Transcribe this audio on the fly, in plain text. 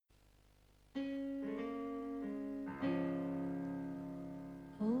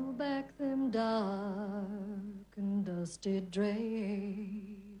dark and dusty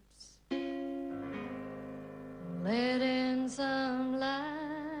drapes. Let in some light.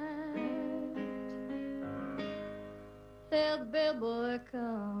 Hey, bellboy,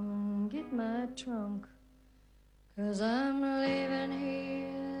 come get my trunk, 'cause I'm leaving here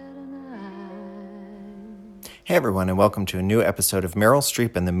tonight. Hey everyone, and welcome to a new episode of Meryl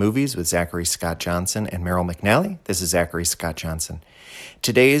Streep and the Movies with Zachary Scott Johnson and Meryl McNally. This is Zachary Scott Johnson.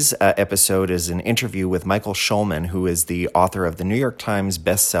 Today's episode is an interview with Michael Schulman, who is the author of the New York Times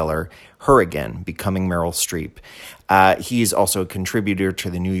bestseller, Her Again, Becoming Meryl Streep. He's also a contributor to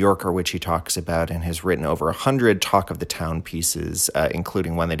The New Yorker, which he talks about, and has written over 100 Talk of the Town pieces,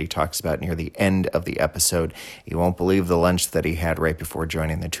 including one that he talks about near the end of the episode. You won't believe the lunch that he had right before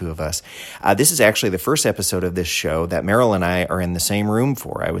joining the two of us. This is actually the first episode of this show that Meryl and I are in the same room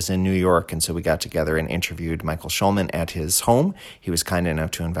for. I was in New York, and so we got together and interviewed Michael Schulman at his home. He was kind enough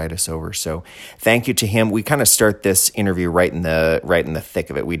to invite us over, so thank you to him. We kind of start this interview right in the thick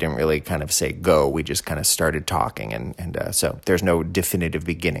of it. We didn't really kind of say go. We just kind of started talking, and so there's no definitive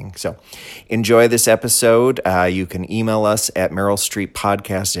beginning. So enjoy this episode. You can email us at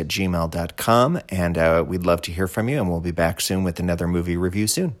merylstreeppodcast@gmail.com, and we'd love to hear from you, and we'll be back soon with another movie review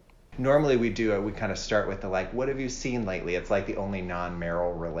soon. Normally we kind of start with the what have you seen lately? It's like the only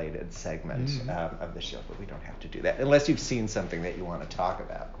non-Meryl related segment of the show, but we don't have to do that unless you've seen something that you want to talk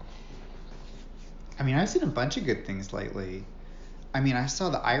about. I mean, I've seen a bunch of good things lately. I mean, I saw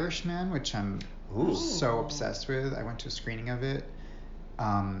The Irishman, which I'm so obsessed with. I went to a screening of it.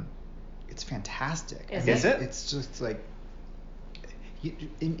 It's fantastic. Is it? It's just like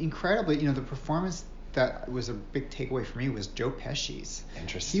incredibly, the performance that was a big takeaway for me was Joe Pesci's.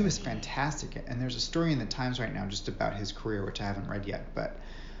 Interesting. He was fantastic. And there's a story in the Times right now just about his career, which I haven't read yet, but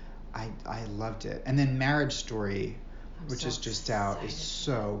I loved it. And then Marriage Story, which is just out, is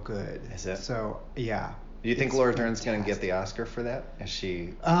so good. Is it? So, yeah. Do you think Laura Dern's going to get the Oscar for that? Is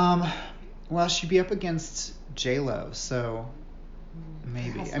she? Well, she'd be up against J-Lo, so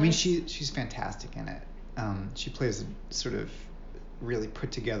maybe. I mean, she's fantastic in it. She plays a sort of really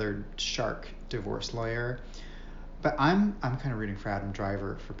put together shark divorce lawyer. But I'm kind of rooting for Adam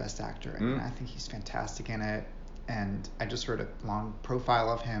Driver for Best Actor. I mean, I think he's fantastic in it. And I just wrote a long profile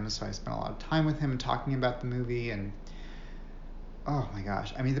of him, so I spent a lot of time with him talking about the movie, and oh my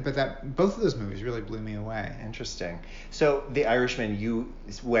gosh. I mean, both of those movies really blew me away. Interesting. So The Irishman, you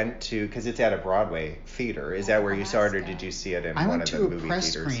went to, because it's at a Broadway theater. Is that where you saw it, or did you see it in one of the movie theaters? I went to a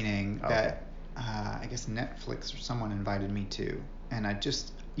press screening that I guess Netflix or someone invited me to. And I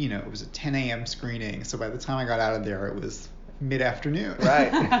just, it was a 10 a.m. screening. So by the time I got out of there, it was mid-afternoon.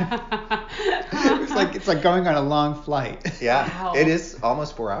 Right. It's like going on a long flight. Yeah. Wow. It is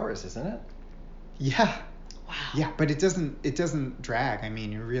almost 4 hours, isn't it? Yeah. Wow. Yeah, but it doesn't drag. I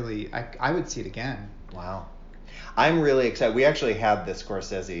mean, I would see it again. Wow. I'm really excited. We actually had the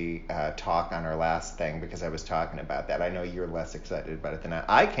Scorsese talk on our last thing because I was talking about that. I know you're less excited about it than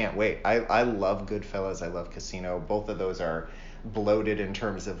I can wait. I love Goodfellas. I love Casino. Both of those are bloated in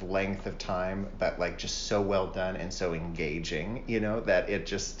terms of length of time, but just so well done and so engaging, that it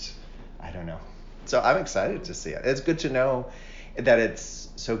just, I don't know. So I'm excited to see it. It's good to know that it's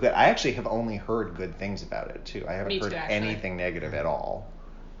so good. I actually have only heard good things about it too. I haven't heard anything negative at all.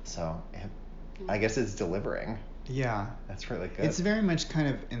 So I guess it's delivering. Yeah. That's really good. It's very much kind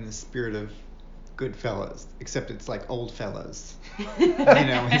of in the spirit of Goodfellas, except it's like old fellas.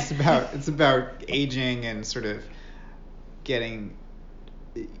 It's about aging and sort of getting,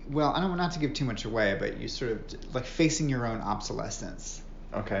 well, I don't want not to give too much away, but you sort of like facing your own obsolescence.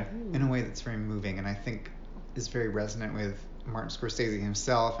 Okay. In a way that's very moving, and I think is very resonant with Martin Scorsese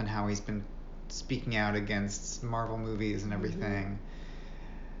himself and how he's been speaking out against Marvel movies and everything.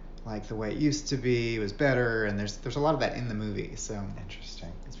 Like the way it used to be was better, and there's a lot of that in the movie. So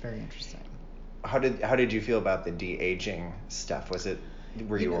interesting. It's very interesting. How did you feel about the de-aging stuff?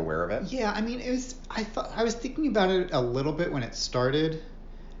 Were you aware of it? Yeah, I mean, I was thinking about it a little bit when it started,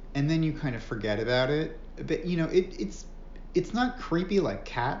 and then you kind of forget about it. But it's not creepy like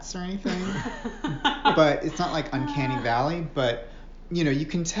Cats or anything, but it's not like Uncanny Valley. But you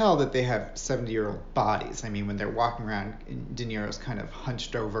can tell that they have 70-year-old bodies. I mean, when they're walking around, De Niro's kind of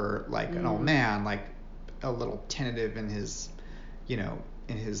hunched over like an old man, like a little tentative in his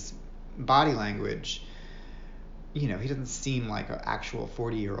body language. He doesn't seem like an actual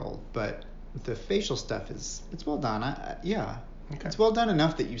 40-year-old, but the facial stuff it's well done. Okay. It's well done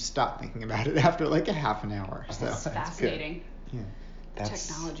enough that you stop thinking about it after like a half an hour. So That's fascinating. Yeah.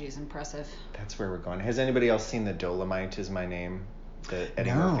 Technology is impressive. That's where we're going. Has anybody else seen The Dolomite Is My Name? The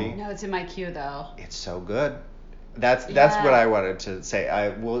Eddie Murphy? No, it's in my queue though. It's so good. That's Yeah. what I wanted to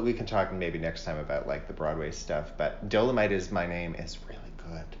say. We can talk maybe next time about like the Broadway stuff, but Dolomite Is My Name is really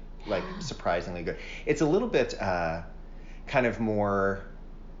good. Like surprisingly good. It's a little bit kind of more,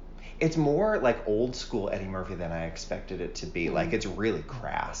 it's more like old school Eddie Murphy than I expected it to be. Like it's really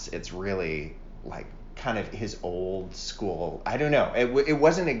crass. It's really like kind of his old school. I don't know. It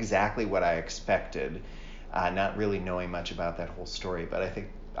wasn't exactly what I expected, not really knowing much about that whole story, but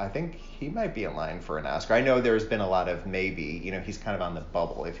I think he might be in line for an Oscar. I know there's been a lot of maybe, he's kind of on the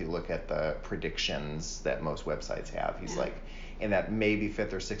bubble. If you look at the predictions that most websites have, he's like in that maybe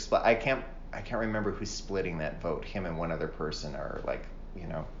 5th or 6th spot. I can't remember who's splitting that vote. Him and one other person are like,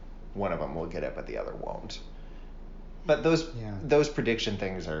 one of them will get it, but the other won't. But those prediction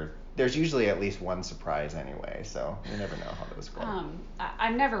things there's usually at least one surprise anyway, so you never know how those go.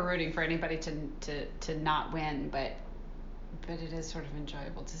 I'm never rooting for anybody to not win, but it is sort of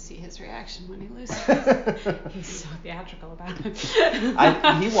enjoyable to see his reaction when he loses. He's so theatrical about it.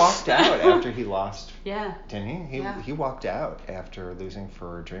 He walked out after he lost. Yeah. Didn't he? He walked out after losing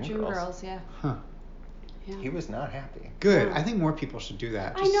for Dreamgirls. Yeah. Huh. Yeah. He was not happy. Good. I think more people should do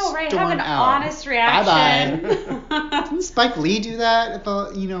that. I Just know, right? storm Have an out. honest reaction. Bye-bye. Didn't Spike Lee do that at the,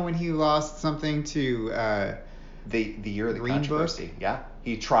 when he lost something to the year of the Green Book? controversy? Yeah.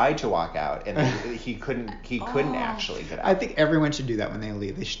 He tried to walk out and he couldn't actually get out. I think everyone should do that when they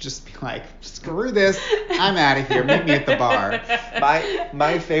leave. They should just be like, screw this, I'm out of here, meet me at the bar.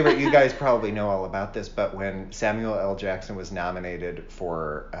 My favorite, you guys probably know all about this, but when Samuel L. Jackson was nominated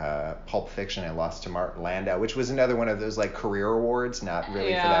for Pulp Fiction and lost to Martin Landau, which was another one of those like career awards, not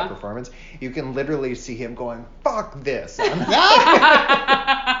really for that performance, you can literally see him going, fuck this. That's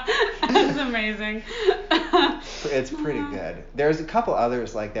amazing. It's pretty good. There's a couple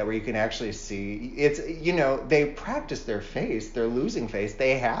others like that where you can actually see it's they practice their losing face.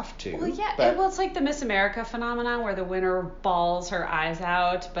 They have to. Well, yeah. But It's like the Miss America phenomenon where the winner bawls her eyes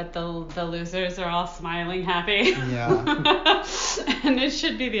out, but the losers are all smiling, happy. Yeah. And it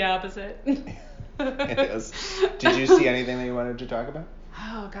should be the opposite. it is. Did you see anything that you wanted to talk about?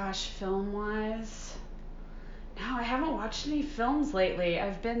 Oh gosh, film-wise. No, I haven't watched any films lately.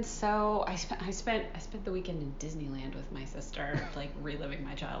 I've been so I spent the weekend in Disneyland with my sister, like reliving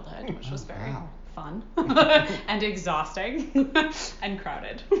my childhood, which was very fun and exhausting and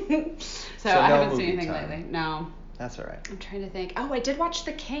crowded. So I no haven't seen movie anything time. lately. No. That's all right. I'm trying to think. Oh, I did watch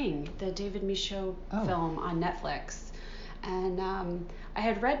The King, the David Michôd film on Netflix. And I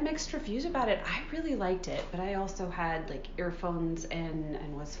had read mixed reviews about it. I really liked it, but I also had like earphones in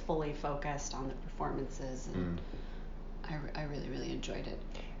and was fully focused on the performances, and I really, really enjoyed it.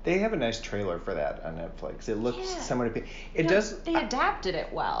 They have a nice trailer for that on Netflix. It looks somewhat They adapted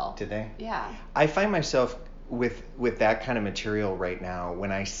it well. Did they? Yeah. I find myself with that kind of material right now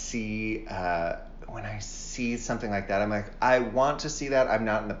when I see something like that, I'm like, I want to see that. I'm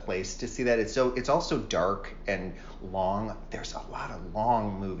not in the place to see that. It's also dark and long. There's a lot of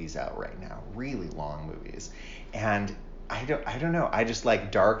long movies out right now, really long movies, and I don't know. I just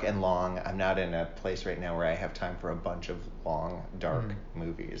like dark and long. I'm not in a place right now where I have time for a bunch of long, dark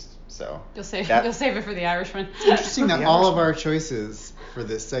movies. So You'll save it for The Irishman. It's interesting that all of our choices for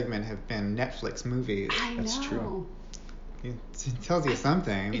this segment have been Netflix movies. I That's know. true. It tells you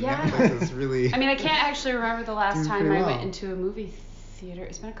something. Yeah. Netflix is really. I mean, I can't actually remember the last Doing time pretty I well. went into a movie theater.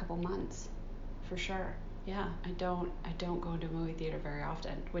 It's been a couple months, for sure. Yeah, I don't go into a movie theater very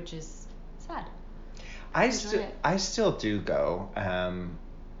often, which is sad. I Enjoy still do go.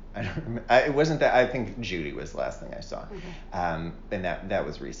 I don't remember, it wasn't that. I think Judy was the last thing I saw, and that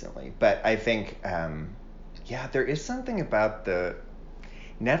was recently. But I think, there is something about the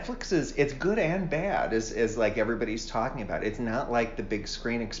Netflix it's good and bad, as like everybody's talking about. It's not like the big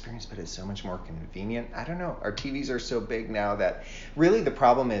screen experience, but it's so much more convenient. I don't know. Our TVs are so big now that really the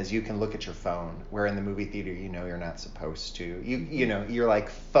problem is you can look at your phone, where in the movie theater you're not supposed to. You're like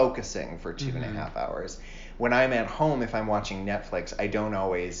focusing for 2.5 hours. When I'm at home, if I'm watching Netflix, I don't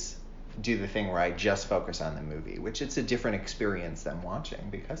always do the thing where I just focus on the movie, which it's a different experience than watching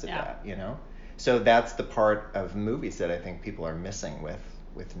because of that, So that's the part of movies that I think people are missing with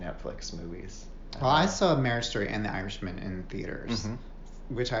Netflix movies. Well, I saw Marriage Story and The Irishman in theaters,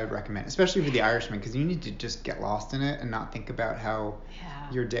 which I would recommend, especially for The Irishman, because you need to just get lost in it and not think about how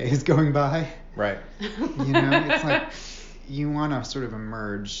your day is going by. Right. It's like you want to sort of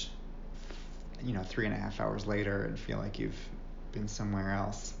emerge, 3.5 hours later and feel like you've been somewhere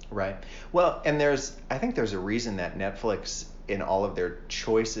else. Right. Well, and I think there's a reason that Netflix, in all of their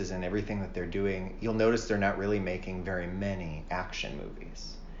choices and everything that they're doing, you'll notice they're not really making very many action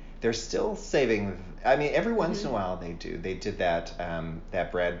movies. They're still saving. I mean, every once in a while they do. They did that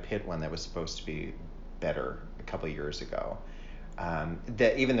Brad Pitt one that was supposed to be better couple of years ago.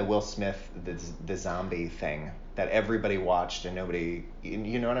 Even the Will Smith, the zombie thing that everybody watched and nobody,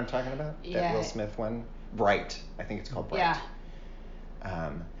 you know what I'm talking about? Yeah. That Will Smith one? Bright. I think it's called Bright.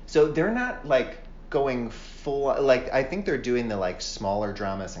 Yeah. So they're not like going full, like I think they're doing the like smaller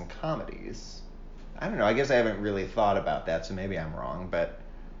dramas and comedies. I don't know. I guess I haven't really thought about that, so maybe I'm wrong, but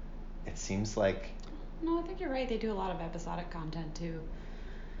it seems like No, I think you're right. They do a lot of episodic content too.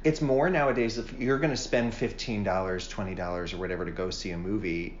 it's more nowadays. If you're going to spend $15, $20 or whatever to go see a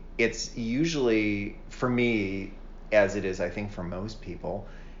movie, it's usually, for me, as it is I think for most people,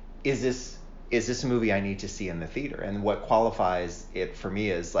 is this a movie I need to see in the theater? And what qualifies it for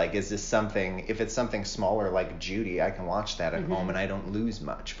me is like, is this something, if it's something smaller like Judy, I can watch that at home and I don't lose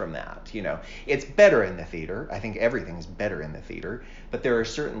much from that, you know. It's better in the theater. I think everything's better in the theater, but there are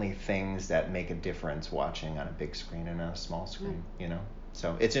certainly things that make a difference watching on a big screen and on a small screen, you know.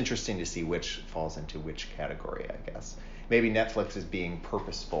 So it's interesting to see which falls into which category, I guess. Maybe Netflix is being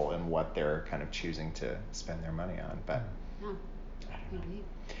purposeful in what they're kind of choosing to spend their money on, but No. I don't know. Maybe.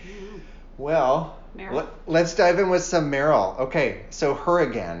 I don't know. Well, Meryl? let's dive in with some Meryl. Okay, so Her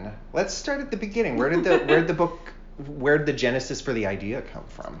Again. Let's start at the beginning. Where did the genesis for the idea come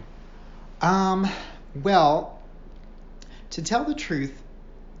from? Well, to tell the truth,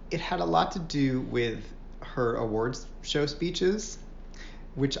 it had a lot to do with her awards show speeches,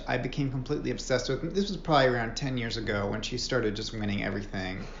 which I became completely obsessed with. This was probably around 10 years ago when she started just winning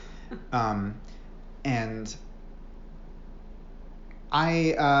everything. And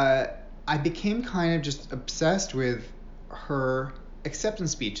I became kind of just obsessed with her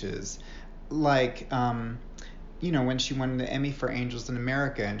acceptance speeches. Like, you know, when she won the Emmy for Angels in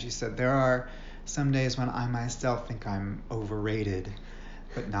America, and she said, "There are some days when I myself think I'm overrated,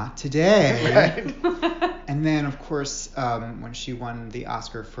 but not today." Right. And then, of course, when she won the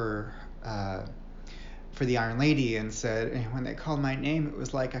Oscar for The Iron Lady, and said, and when they called my name, it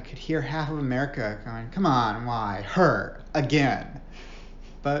was like I could hear half of America going, "Come on, why? Her again."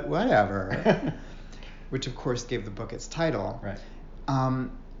 But whatever. Which, of course, gave the book its title. Right.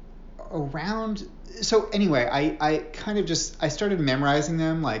 So anyway, I kind of I started memorizing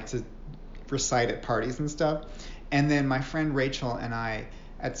them, like to recite at parties and stuff. And then my friend Rachel and I,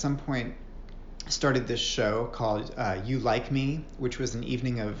 at some point, started this show called You Like Me, which was an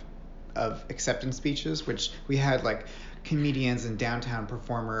evening of acceptance speeches, which we had like comedians and downtown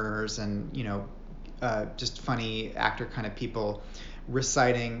performers and, you know, just funny actor kind of people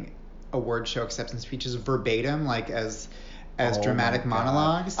reciting award show acceptance speeches verbatim, like as dramatic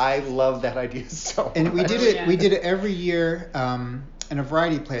monologues. I love that idea so much. And we did it every year in a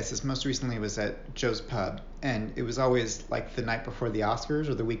variety of places. Most recently it was at Joe's Pub, and it was always like the night before the Oscars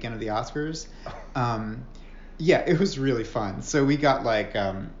or the weekend of the Oscars. Yeah, it was really fun. So we got like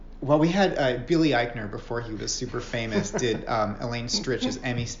we had Billy Eichner, before he was super famous, did Elaine Stritch's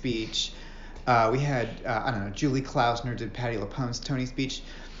Emmy speech. We had, I don't know, Julie Klausner did Patti LuPone's Tony speech.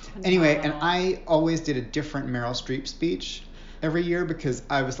 Anyway, and I always did a different Meryl Streep speech every year because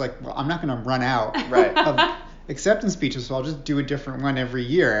I was like, well, I'm not going to run out of acceptance speeches, so I'll just do a different one every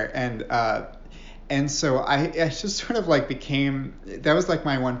year. And so I just sort of like that was like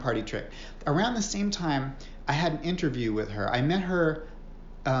my one party trick. Around the same time, I had an interview with her. I met her,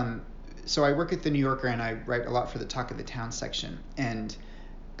 so I work at the New Yorker and I write a lot for the Talk of the Town section. And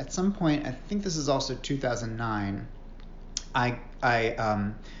at some point, I think this is also 2009,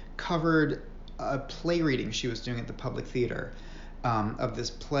 I covered a play reading she was doing at the Public Theater of this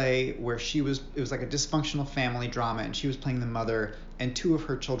play where it was like a dysfunctional family drama, and she was playing the mother, and two of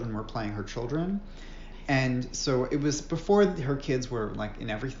her children were playing her children. And so it was before her kids were like in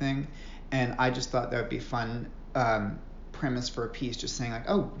everything, and I just thought that would be a fun premise for a piece, just saying like,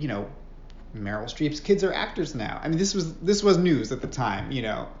 oh, you know, Meryl Streep's kids are actors now. I mean, this was news at the time, you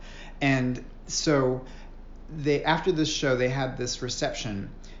know. And so after this show, they had this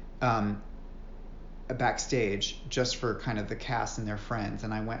reception backstage just for kind of the cast and their friends.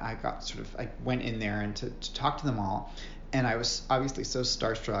 And I went in there and to talk to them all. And I was obviously so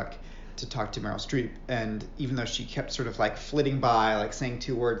starstruck to talk to Meryl Streep. And even though she kept sort of like flitting by, like saying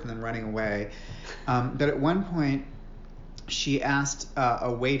two words and then running away. But at one point, she asked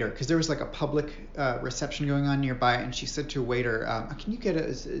a waiter, because there was like a public reception going on nearby, and she said to a waiter, can you get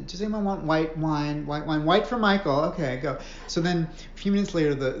does anyone want white wine? White for Michael. Okay, go. So then a few minutes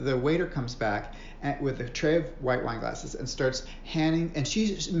later, the waiter comes back with a tray of white wine glasses and starts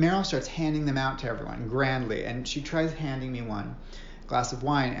Meryl starts handing them out to everyone grandly, and she tries handing me one glass of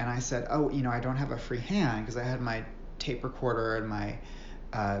wine, and I said, oh, you know, I don't have a free hand, because I had my tape recorder and my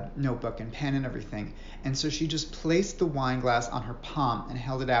notebook and pen and everything. And so she just placed the wine glass on her palm and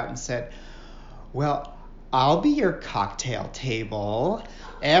held it out and said, well, I'll be your cocktail table.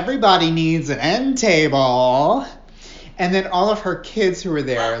 Everybody needs an end table. And then all of her kids who were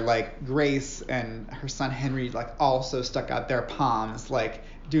there, like Grace and her son Henry, like also stuck out their palms, like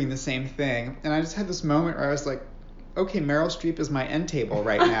doing the same thing. And I just had this moment where I was like, okay, Meryl Streep is my end table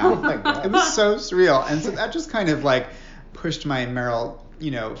right now. Like, it was so surreal. And so that just kind of like pushed my Meryl,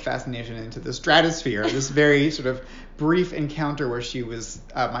 fascination into the stratosphere. This very sort of brief encounter where she was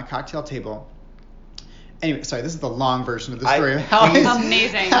at my cocktail table. Anyway, sorry, this is the long version of the story of how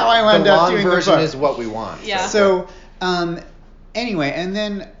Amazing. How I wound the up long doing version the book. is what we want. Yeah. So, anyway, and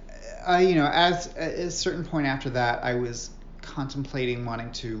then, at a certain point after that, I was contemplating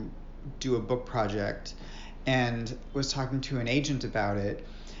wanting to do a book project, and was talking to an agent about it,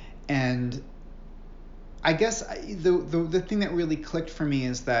 and I guess the thing that really clicked for me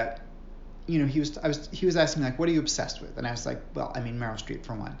is that, he was asking me, like, what are you obsessed with? And I was like, well, I mean, Meryl Streep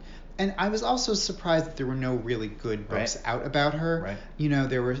for one. And I was also surprised that there were no really good books out about her. Right.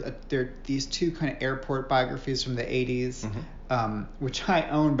 There were these two kind of airport biographies from the 80s, which I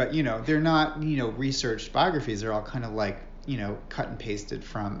own, but they're not researched biographies. They're all kind of like cut and pasted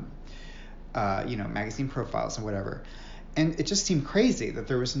from magazine profiles and whatever. And it just seemed crazy that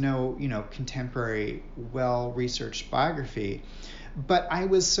there was no contemporary, well-researched biography. But I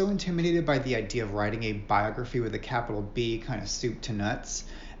was so intimidated by the idea of writing a biography with a capital B, kind of soup to nuts.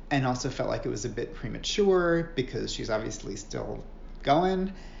 And also felt like it was a bit premature because she's obviously still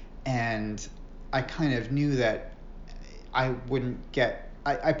going. And I kind of knew that I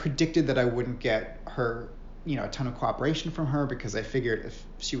predicted that I wouldn't get her, a ton of cooperation from her, because I figured if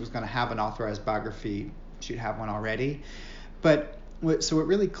she was going to have an authorized biography, she'd have one already. But what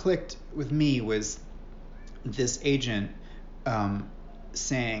really clicked with me was this agent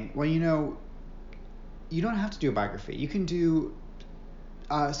saying, well, you don't have to do a biography. You can do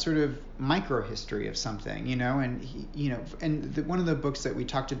sort of micro history of something, and one of the books that we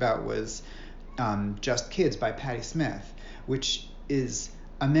talked about was Just Kids by Patti Smith, which is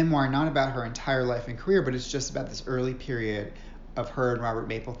a memoir not about her entire life and career, but it's just about this early period of her and Robert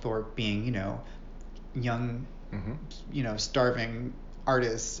Mapplethorpe being, young, starving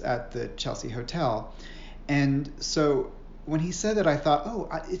artists at the Chelsea Hotel. And so when he said that, I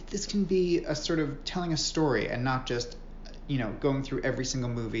thought, this can be a sort of telling a story and not just going through every single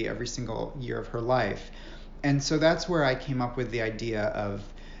movie, every single year of her life. And so that's where I came up with the idea of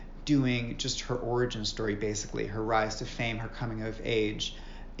doing just her origin story, basically, her rise to fame, her coming of age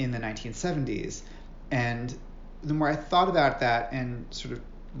in the 1970s. And the more I thought about that and sort of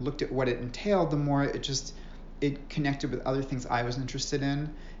looked at what it entailed, the more it connected with other things I was interested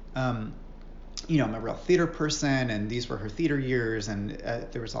in. I'm a real theater person, and these were her theater years, and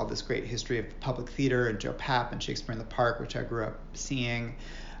there was all this great history of public theater and Joe Papp and Shakespeare in the Park, which I grew up seeing.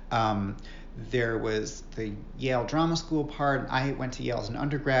 There was the Yale Drama School part, and I went to Yale as an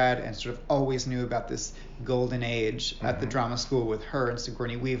undergrad and sort of always knew about this golden age at the drama school with her and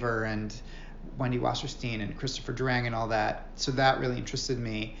Sigourney Weaver and Wendy Wasserstein and Christopher Durang and all that. So that really interested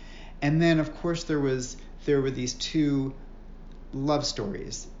me. And then, of course, there were these two love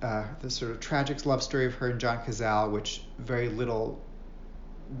stories, the sort of tragic love story of her and John Cazale, which very little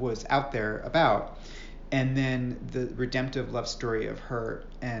was out there about, and then the redemptive love story of her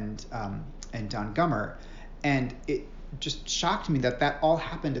and Don Gummer. And it just shocked me that all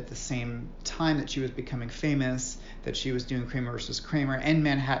happened at the same time that she was becoming famous, that she was doing Kramer versus Kramer and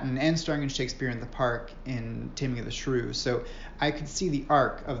Manhattan and starring in Shakespeare in the Park in Taming of the Shrew. So I could see the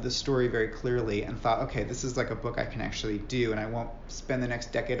arc of the story very clearly and thought, okay, this is like a book I can actually do, and I won't spend the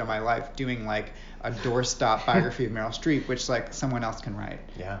next decade of my life doing like a doorstop biography of Meryl Streep, which like someone else can write.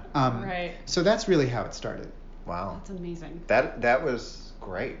 Yeah. Right. So that's really how it started. Wow. That's amazing. That was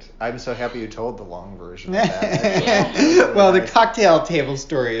great. I'm so happy you told the long version of that. Well, the cocktail table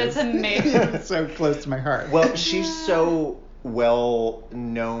story is That's amazing. so close to my heart. Well, she's so well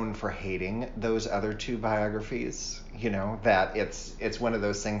known for hating those other two biographies, that it's one of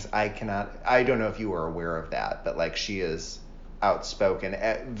those things I don't know if you were aware of that, but like she is outspoken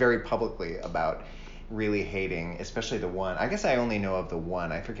very publicly about really hating, especially the one. I guess I only know of the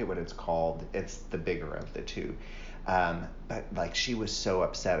one. I forget what it's called. It's the bigger of the two. But like she was so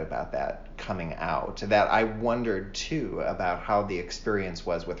upset about that coming out that I wondered too about how the experience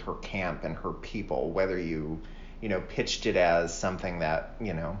was with her camp and her people, whether you pitched it as something that,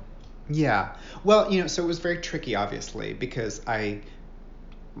 Yeah. Well, so it was very tricky, obviously, because I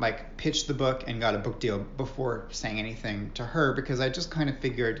like pitched the book and got a book deal before saying anything to her, because I just kind of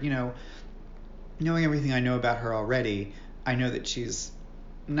figured, knowing everything I know about her already, I know that she's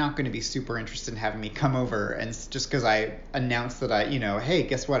not going to be super interested in having me come over, and just because I announced that hey,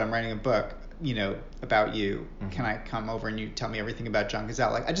 guess what, I'm writing a book, about you. Can I come over and you tell me everything about John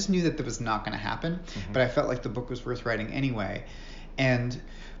Cazale? Like, I just knew that was not going to happen, but I felt like the book was worth writing anyway. And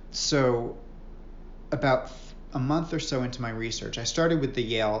so about a month or so into my research, I started with the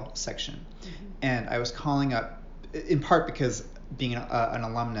Yale section, and I was calling up, in part because being an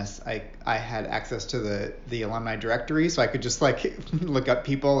alumnus, I had access to the alumni directory, so I could just like look up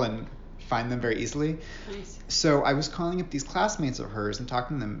people and find them very easily. Nice. So I was calling up these classmates of hers and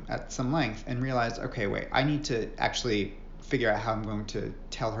talking to them at some length, and realized, okay, wait, I need to actually figure out how I'm going to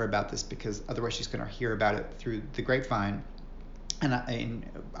tell her about this, because otherwise she's going to hear about it through the grapevine, and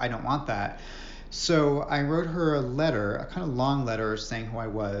I don't want that. So I wrote her a letter, a kind of long letter saying who I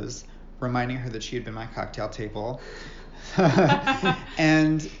was, reminding her that she had been my cocktail table,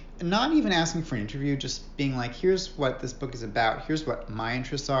 and not even asking for an interview, just being like, here's what this book is about, here's what my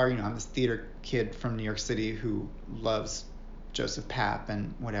interests are. I'm this theater kid from New York City who loves Joseph Papp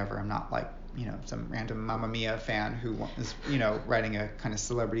and whatever. I'm not like, some random Mamma Mia fan who is, writing a kind of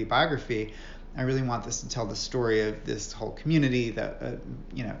celebrity biography. I really want this to tell the story of this whole community,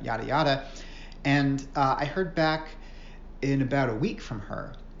 yada yada. And I heard back in about a week from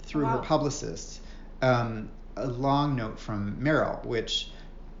her through her publicist, a long note from Meryl, which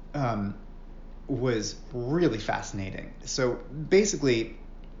was really fascinating. So basically,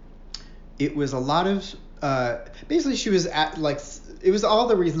 it was a lot of she was at it was all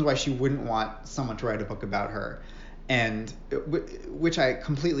the reasons why she wouldn't want someone to write a book about her, and which I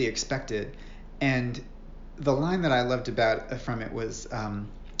completely expected. And the line that I loved from it was,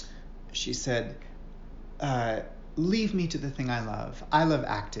 she said, "Leave me to the thing I love. I love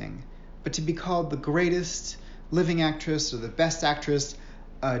acting, but to be called the greatest living actress or the best actress,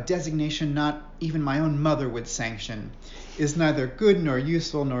 a designation not even my own mother would sanction, is neither good nor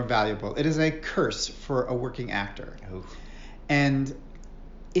useful nor valuable. It is a curse for a working actor." Oof. And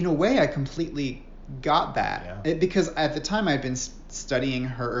in a way, I completely got that, because at the time I'd been studying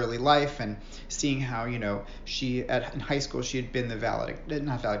her early life and seeing how in high school she had been the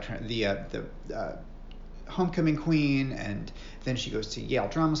homecoming queen, and then she goes to Yale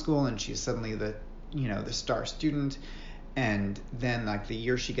Drama School and she's suddenly the star student. And then, like, the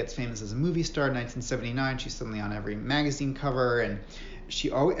year she gets famous as a movie star, 1979, she's suddenly on every magazine cover, and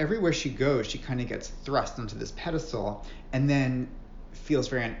everywhere she goes, she kind of gets thrust onto this pedestal, and then feels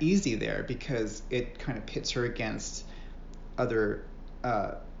very uneasy there because it kind of pits her against other,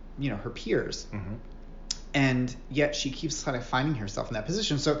 her peers. Mm-hmm. And yet she keeps kind of finding herself in that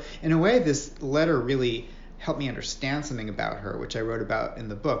position. So in a way, this letter really helped me understand something about her, which I wrote about in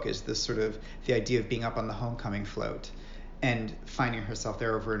the book, is this sort of the idea of being up on the homecoming float and finding herself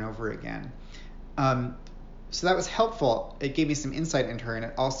there over and over again. So that was helpful. It gave me some insight into her, and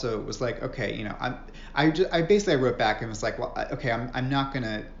it also was like, okay, I basically wrote back and was like, well, okay, I'm not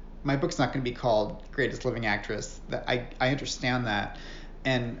gonna, my book's not gonna be called Greatest Living Actress. That I understand that,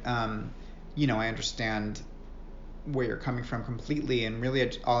 and I understand where you're coming from completely, and really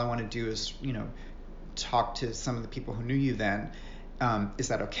all I want to do is talk to some of the people who knew you then. Is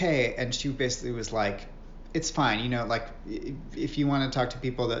that okay? And she basically was like, it's fine, if you want to talk to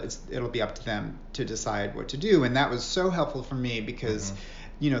people, it'll be up to them to decide what to do. And that was so helpful for me because,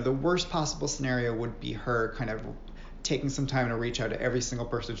 the worst possible scenario would be her kind of taking some time to reach out to every single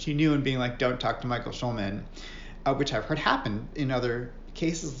person she knew and being like, don't talk to Michael Schulman, which I've heard happen in other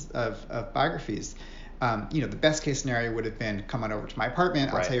cases of biographies. The best case scenario would have been, come on over to my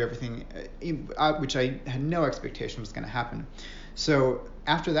apartment, I'll tell you everything, which I had no expectation was going to happen. So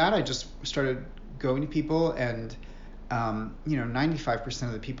after that, I just started going to people, and 95%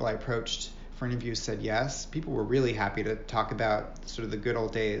 of the people I approached for interviews said yes. People were really happy to talk about sort of the good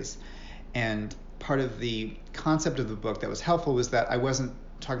old days. And part of the concept of the book that was helpful was that I wasn't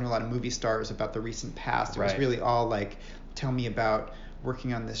talking to a lot of movie stars about the recent past. It was really all like, tell me about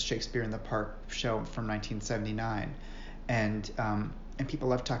working on this Shakespeare in the Park show from 1979, and people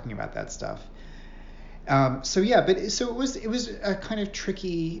love talking about that stuff. So it was a kind of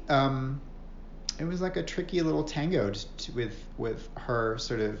tricky. It was like a tricky little tango with her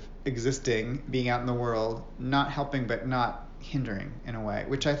sort of existing, being out in the world, not helping but not hindering in a way,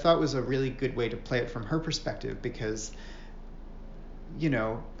 which I thought was a really good way to play it from her perspective, because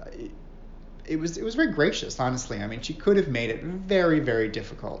it was very gracious, honestly. I mean, she could have made it very, very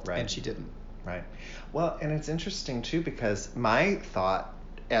difficult, and she didn't. Right. Well, and it's interesting too, because my thought,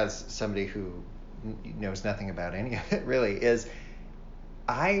 as somebody who knows nothing about any of it really, is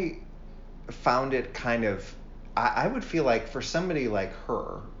I found it kind of, I would feel like for somebody like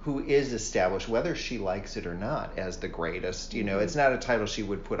her, who is established, whether she likes it or not, as the greatest, it's not a title she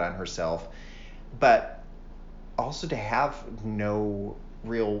would put on herself, but also to have no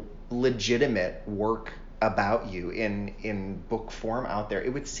real legitimate work about you in book form out there,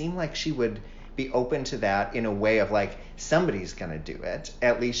 it would seem like she would be open to that in a way of like, somebody's going to do it.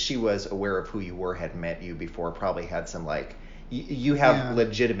 At least she was aware of who you were, had met you before, probably had some like, you have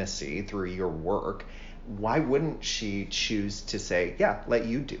legitimacy through your work. Why wouldn't she choose to say, yeah, let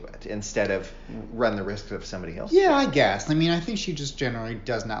you do it instead of run the risk of somebody else? Yeah, I guess. I mean, I think she just generally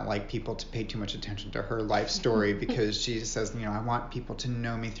does not like people to pay too much attention to her life story because she says, I want people to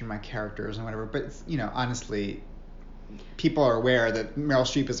know me through my characters and whatever. But, honestly, people are aware that Meryl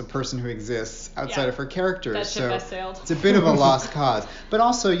Streep is a person who exists outside of her characters. That ship has sailed. It's a bit of a lost cause. But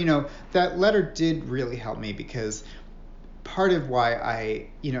also, that letter did really help me because part of why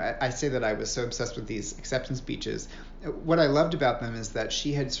I say that I was so obsessed with these acceptance speeches, what I loved about them is that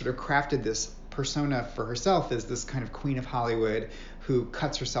she had sort of crafted this persona for herself as this kind of queen of Hollywood who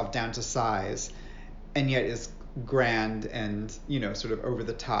cuts herself down to size and yet is grand and, sort of over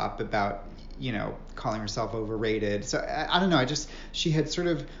the top about, calling herself overrated. So I don't know, she had sort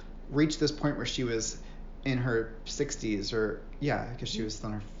of reached this point where she was in her 60s I guess she was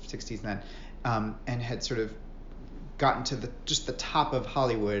still in her 60s then, and had sort of gotten to the top of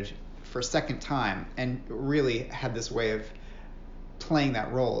Hollywood for a second time and really had this way of playing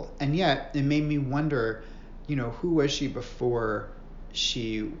that role. And yet it made me wonder, who was she before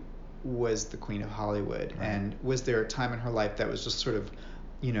she was the queen of Hollywood? Right. And was there a time in her life that was just sort of,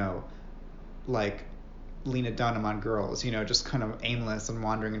 like Lena Dunham on Girls, just kind of aimless and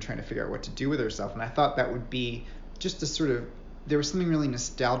wandering and trying to figure out what to do with herself. And I thought that would be just a sort of, there was something really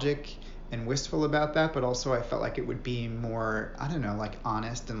nostalgic and wistful about that, but also I felt like it would be more, I don't know, like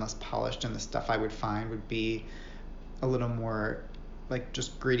honest and less polished, and the stuff I would find would be a little more like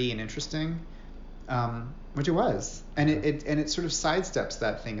just gritty and interesting, which it was. And it sort of sidesteps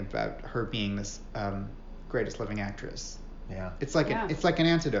that thing about her being this greatest living actress. Yeah. It's like an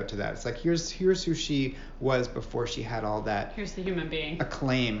antidote to that. It's like here's who she was before she had all that. Here's the human being.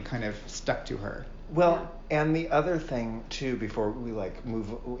 Acclaim kind of stuck to her. Well, and the other thing too, before we like move,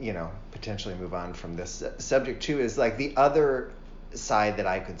 potentially move on from this subject too, is like the other side that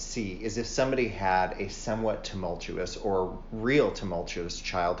I could see is if somebody had a somewhat tumultuous or real tumultuous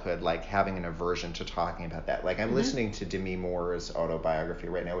childhood, like having an aversion to talking about that. Like I'm listening to Demi Moore's autobiography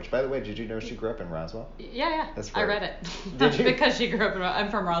right now, which by the way, did you know she grew up in Roswell? Yeah. That's I read it. Did you? Because she grew up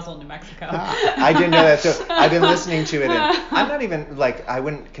I'm from Roswell, New Mexico. I didn't know that. So I've been listening to it, and I'm not even like, I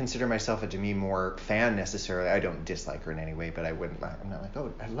wouldn't consider myself a Demi Moore fan necessarily. I don't dislike her in any way, but I'm not like,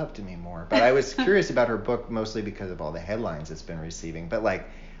 oh, I love Demi Moore. But I was curious about her book mostly because of all the headlines it's been receiving. But like,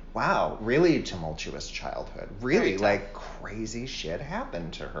 wow, really tumultuous childhood. Really like crazy shit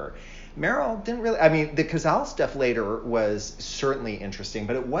happened to her. Meryl didn't really, I mean, the Cazale stuff later was certainly interesting,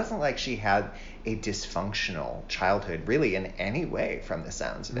 but it wasn't like she had a dysfunctional childhood really in any way from the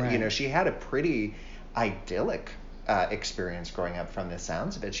sounds of it. Right. She had a pretty idyllic experience growing up from the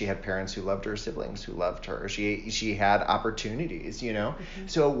sounds of it. She had parents who loved her, siblings who loved her. She had opportunities, Mm-hmm.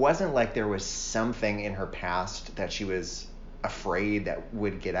 So it wasn't like there was something in her past that she was afraid that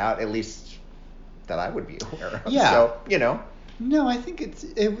would get out, at least that I would be aware of. Yeah. So, No, I think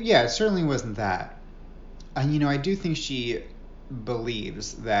it certainly wasn't that. And, I do think she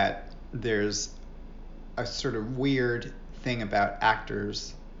believes that there's a sort of weird thing about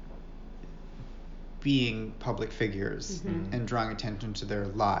actors being public figures and drawing attention to their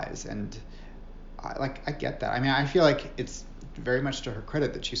lives. And I get that. I mean, I feel like it's very much to her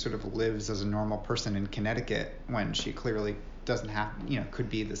credit that she sort of lives as a normal person in Connecticut when she clearly doesn't have,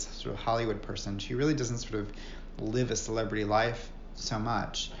 could be this sort of Hollywood person. She really doesn't sort of live a celebrity life so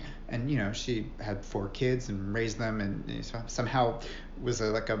much. And, she had 4 kids and raised them and somehow was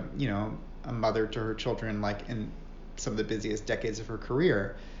a mother to her children, like in some of the busiest decades of her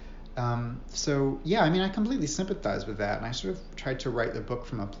career. So yeah, I mean, I completely sympathize with that. And I sort of tried to write the book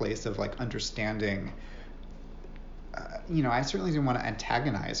from a place of like understanding. I certainly didn't want to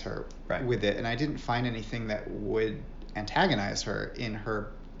antagonize her with it, and I didn't find anything that would antagonize her in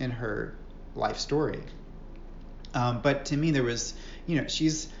her life story. But to me, there was,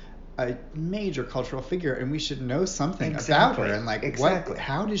 she's a major cultural figure, and we should know something about her. And like,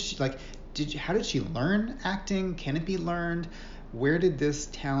 how did she learn acting? Can it be learned? Where did this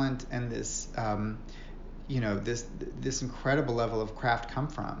talent and this, this incredible level of craft come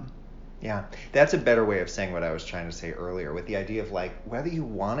from? Yeah, that's a better way of saying what I was trying to say earlier, with the idea of like, whether you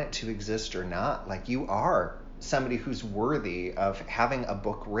want it to exist or not, like you are somebody who's worthy of having a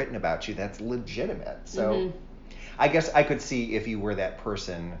book written about you that's legitimate. So I guess I could see if you were that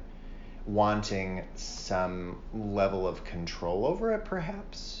person wanting some level of control over it,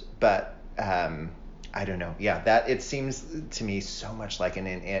 perhaps. But I don't know. Yeah, that it seems to me so much like an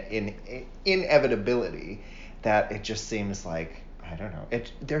inevitability that it just seems like, I don't know.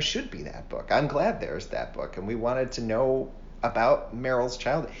 There should be that book. I'm glad there's that book, and we wanted to know about Meryl's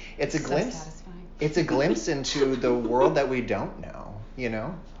childhood. It's a glimpse. Satisfying. It's a glimpse into the world that we don't know. You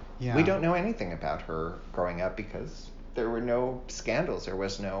know, Yeah. we don't know anything about her growing up because there were no scandals. There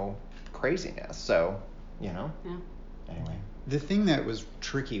was no craziness. So, you know. Yeah. Anyway. The thing that was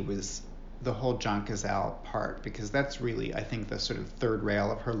tricky was the whole John Cazale part, because that's really, I think, the sort of third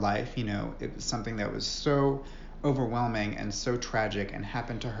rail of her life. You know, it was something that was so overwhelming and so tragic and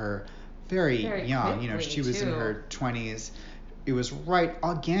happened to her very young. You know, quickly, she was in too. her 20s. It was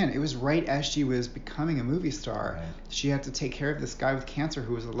right as she was becoming a movie star. Right. She had to take care of this guy with cancer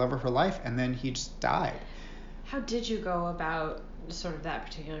who was the love of her life, and then he just died. How did you go about sort of that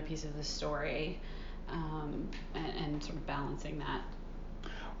particular piece of the story, and sort of balancing that?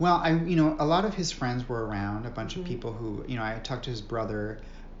 Well, a lot of his friends were around, a bunch of people who, I talked to his brother,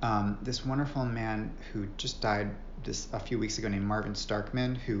 this wonderful man who just died a few weeks ago named Marvin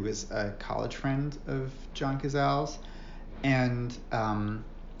Starkman, who was a college friend of John Cazale's. And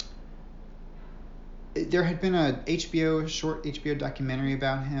there had been a short HBO documentary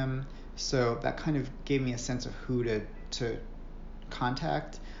about him, so that kind of gave me a sense of who to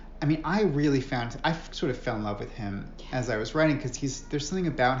contact. I mean, I sort of fell in love with him as I was writing, because there's something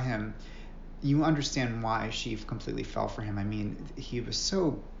about him, you understand why she completely fell for him. I mean, he was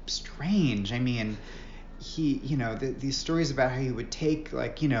so strange. I mean, he, these stories about how he would take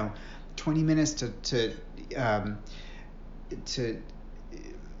 20 minutes to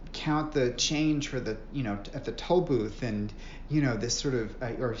count the change for the, at the toll booth, and, this sort of,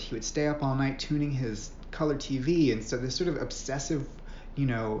 or he would stay up all night tuning his color TV, and so this sort of obsessive,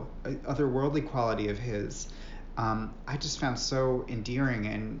 otherworldly quality of his, I just found so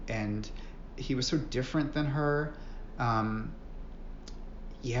endearing, and he was so different than her.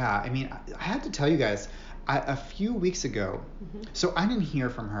 Yeah, I mean, I had to tell you guys, a few weeks ago, so I didn't hear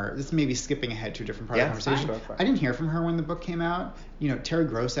from her. This may be skipping ahead to a different part of the conversation. Fine, go for it. I didn't hear from her when the book came out. Terry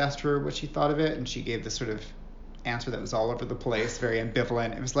Gross asked her what she thought of it, and she gave this sort of answer that was all over the place, very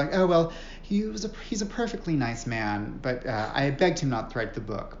ambivalent. It was like, oh, well, he's a perfectly nice man, but I begged him not to write the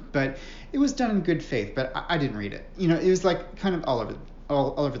book. But it was done in good faith, but I didn't read it. It was like kind of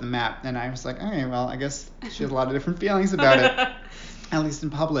all over the map, and I was like, okay, well, I guess she has a lot of different feelings about it, at least in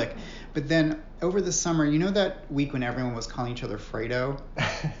public. But then over the summer, that week when everyone was calling each other Fredo?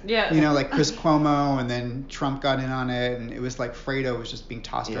 Yeah. Like Chris Cuomo, and then Trump got in on it, and it was like Fredo was just being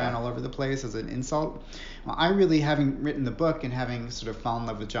tossed around all over the place as an insult. Well, I really, having written the book and having sort of fallen in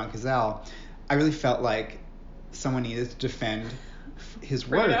love with John Cazale, I really felt like someone needed to defend his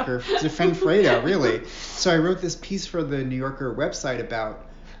work, or defend Fredo, really. So I wrote this piece for the New Yorker website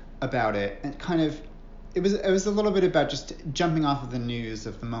about it, and kind of, it was a little bit about just jumping off of the news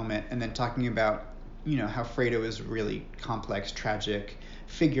of the moment, and then talking about, how Fredo is a really complex, tragic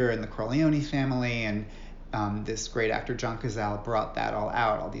figure in the Corleone family, and this great actor John Cazale brought that all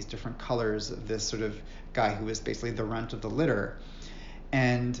out, all these different colors of this sort of guy who was basically the runt of the litter.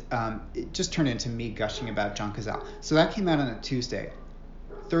 And it just turned into me gushing about John Cazale. So that came out on a Tuesday.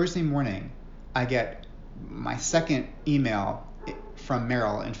 Thursday morning, I get my second email from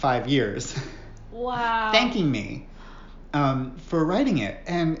Meryl in 5 years. Wow. Thanking me for writing it.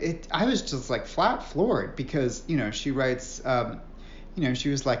 And I was just like flat floored, because, she writes, she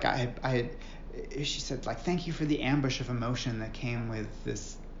was like, she said, like, thank you for the ambush of emotion that came with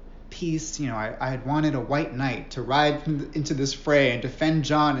this piece. I had wanted a white knight to ride into this fray and defend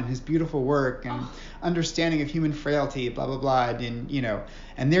John and his beautiful work and understanding of human frailty, blah, blah, blah. And,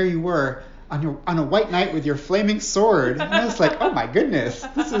 and there you were on a white knight with your flaming sword. And I was like, oh my goodness,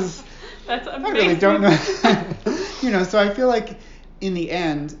 this is... That's amazing. I really don't know. So I feel like in the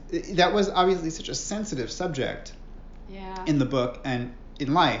end, that was obviously such a sensitive subject in the book and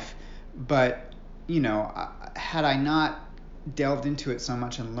in life. But, had I not delved into it so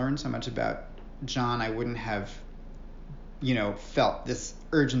much and learned so much about John, I wouldn't have, felt this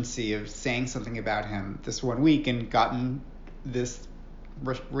urgency of saying something about him this one week and gotten this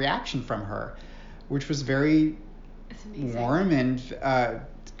reaction from her, which was very warm and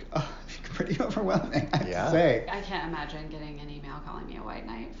pretty overwhelming, I have to say. I can't imagine getting an email calling me a white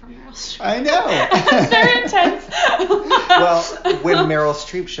knight from Meryl Streep. I know. It's very intense. Well, when Meryl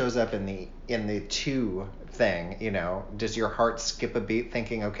Streep shows up in the two thing, does your heart skip a beat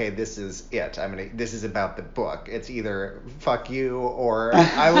thinking, okay, this is it. This is about the book. It's either fuck you or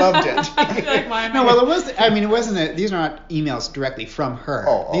I loved it. I feel like mine. No, well, it wasn't. These are not emails directly from her.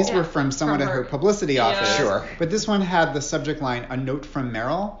 These were from someone from at her her publicity office. Sure. But this one had the subject line, "A note from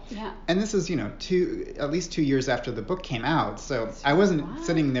Meryl." Yeah. And this is, at least 2 years after the book came out. So I wasn't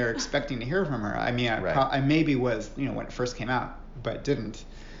sitting there expecting to hear from her. I mean, I maybe was, when it first came out, but didn't.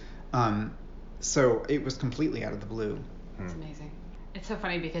 So it was completely out of the blue. It's amazing. It's so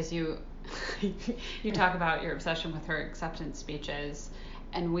funny because you talk about your obsession with her acceptance speeches,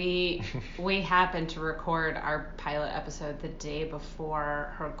 and we happened to record our pilot episode the day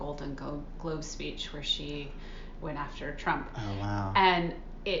before her Golden Globe speech where she went after Trump. Oh, wow. And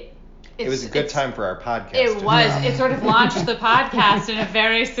it was a good time for our podcast. It was. It sort of launched the podcast in a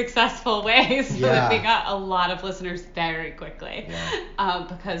very successful way, so that we got a lot of listeners very quickly. Yeah.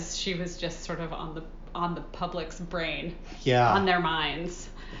 Because she was just sort of on the public's brain. Yeah. On their minds.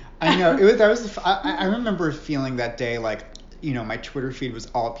 I know. I remember feeling that day like, my Twitter feed was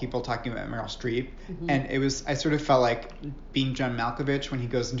all people talking about Meryl Streep, and I sort of felt like being John Malkovich when he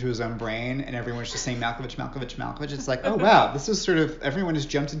goes into his own brain and everyone's just saying Malkovich. It's like, oh wow, this is sort of, everyone has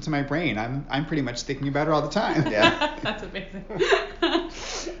jumped into my brain. I'm pretty much thinking about her all the time. Yeah. That's amazing.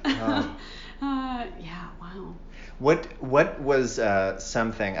 Yeah, wow. What was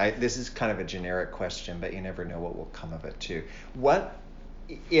something, this is kind of a generic question, but you never know what will come of it too. What,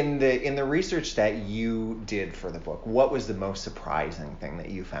 in the research that you did for the book, what was the most surprising thing that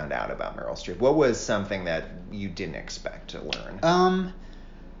you found out about Meryl Streep? What was something that you didn't expect to learn?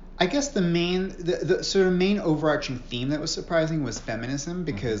 I guess the sort of main overarching theme that was surprising was feminism,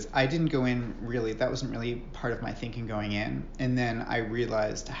 because I didn't go in really, that wasn't really part of my thinking going in. And then I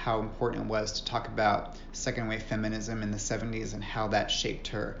realized how important it was to talk about second wave feminism in the 70s and how that shaped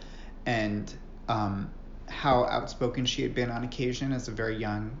her, and how outspoken she had been on occasion as a very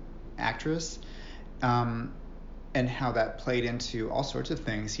young actress, and how that played into all sorts of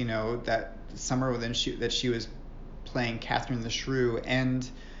things. That summer that she was playing Catherine the Shrew and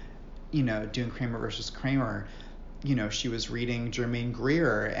doing Kramer versus Kramer, she was reading Germaine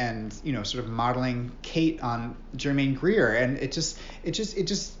Greer and sort of modeling Kate on Germaine Greer, and it just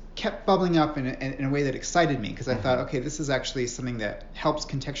kept bubbling up in a way that excited me, because I thought, okay, this is actually something that helps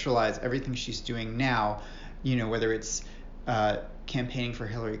contextualize everything she's doing now, whether it's campaigning for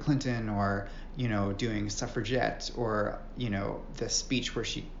Hillary Clinton or doing Suffragette, or the speech where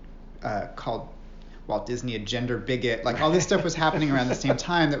she called Walt Disney a gender bigot. Like, all this stuff was happening around the same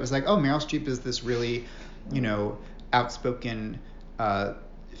time that was like, oh, Meryl Streep is this really outspoken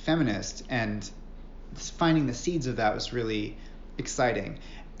feminist, and finding the seeds of that was really exciting.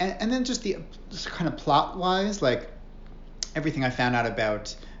 And then just kind of plot wise, like everything I found out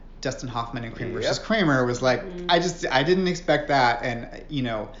about Dustin Hoffman and Kramer versus Kramer was like, I didn't expect that. And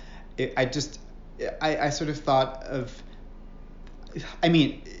I sort of thought of,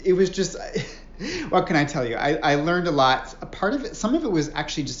 it was just, what can I tell you? I learned a lot. A part of it, some of it was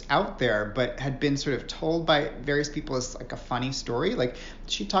actually just out there, but had been sort of told by various people as like a funny story. Like,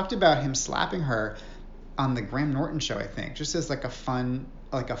 she talked about him slapping her on the Graham Norton show, I think, just as like a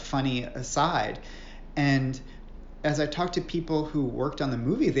funny aside. And as I talked to people who worked on the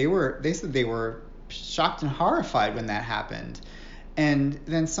movie, they said they were shocked and horrified when that happened. And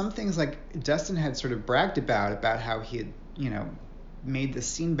then some things like Dustin had sort of bragged about how he had, made the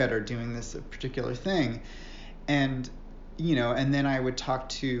scene better doing this particular thing. And, and then I would talk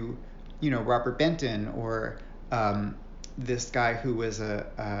to, Robert Benton, or this guy who was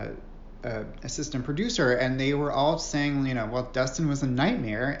a assistant producer, and they were all saying, well, Dustin was a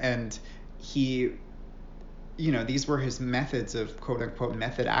nightmare, and he, these were his methods of quote unquote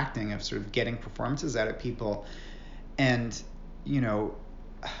method acting, of sort of getting performances out of people. And,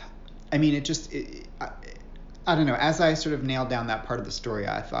 I don't know, as I sort of nailed down that part of the story,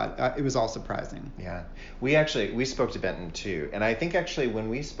 I thought it was all surprising. Yeah. We spoke to Benton too. And I think actually when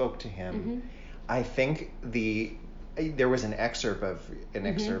we spoke to him, I think there was an excerpt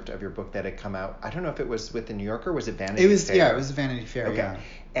of your book that had come out. I don't know if it was with the New Yorker, was it Vanity Fair? Yeah, it was Vanity Fair. Okay. Yeah.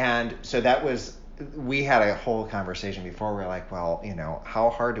 And so we had a whole conversation before. We're like, well,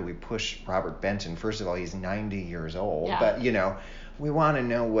 how hard do we push Robert Benton? First of all, he's 90 years old, but we want to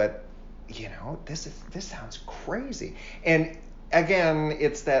know what, this sounds crazy. And again,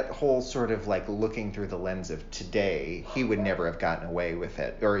 it's that whole sort of like looking through the lens of today. He would never have gotten away with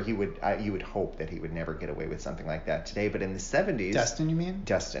it, or you would hope that he would never get away with something like that today. But in the 70s, Dustin, you mean?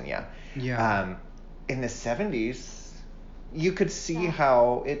 Dustin, yeah. Yeah. In the 70s, you could see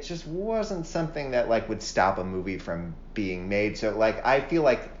how it just wasn't something that like would stop a movie from being made. So like, I feel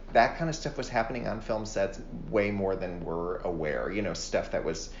like that kind of stuff was happening on film sets way more than we're aware, you know, stuff that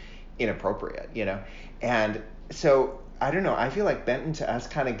was inappropriate, you know. And so I don't know, I feel like Benton to us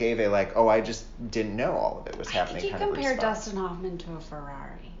kind of gave a like, oh, I just didn't know all of it was happening. I think kind he of compared response. Dustin Hoffman to a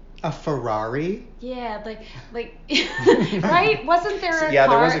Ferrari. A Ferrari? Yeah, like right? Wasn't there a Yeah,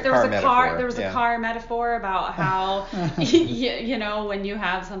 car? there was a car metaphor, There was a yeah. car metaphor about how you know, when you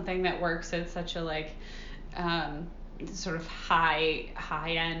have something that works at such a like sort of high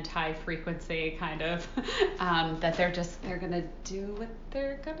end, high frequency kind of that they're gonna do what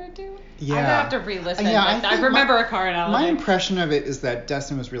they're gonna do. Yeah. I'd have to re-listen. Yeah, but I remember a car analogy. My impression of it is that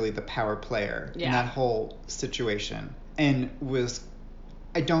Dustin was really the power player in Yeah. that whole situation, and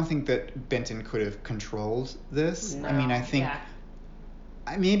I don't think that Benton could have controlled this. I mean, I think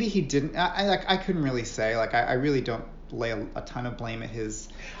Yeah. maybe he didn't. I couldn't really say. Like, I really don't lay a ton of blame at his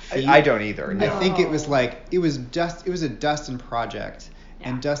feet. I don't either. No. I think it was like it was a Dustin project,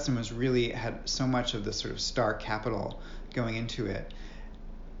 Yeah. and Dustin had so much of the sort of star capital going into it.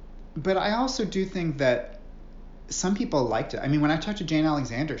 But I also do think that some people liked it. I mean, when I talked to Jane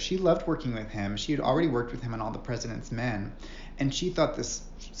Alexander, she loved working with him. She had already worked with him on All the President's Men, and she thought this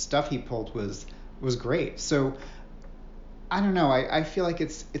stuff he pulled was great. So I don't know. I feel like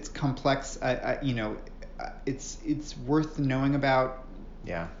it's complex. You know, it's worth knowing about.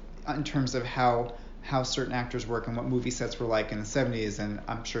 Yeah. In terms of how certain actors work and what movie sets were like in the 70s, and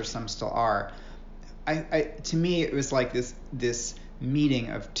I'm sure some still are. To me, it was like this meeting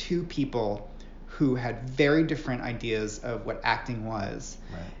of two people who had very different ideas of what acting was,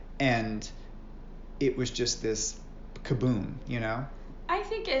 Right. and it was just this kaboom, you know? I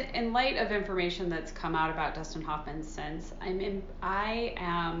think in light of information that's come out about Dustin Hoffman since, I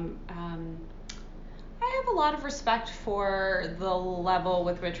have a lot of respect for the level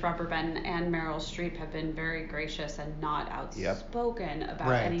with which Robert Benton and Meryl Streep have been very gracious and not outspoken about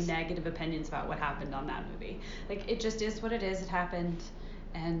Right. any negative opinions about what happened on that movie. Like, it just is what it is. It happened,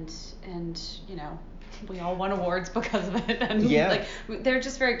 and you know, we all won awards because of it. And Yeah. like, they're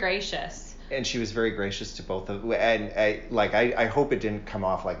just very gracious. And she was very gracious to both of, and I hope it didn't come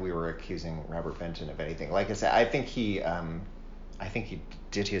off like we were accusing Robert Benton of anything. Like I said, I think he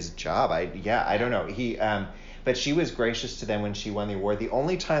did his job. I don't know. But she was gracious to them when she won the award. The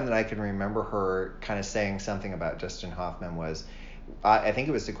only time that I can remember her kind of saying something about Dustin Hoffman was, I think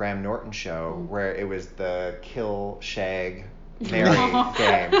it was the Graham Norton show, where it was the kill, shag, marry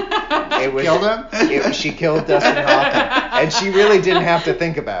game. It was, Killed him? She killed Dustin Hoffman, and she really didn't have to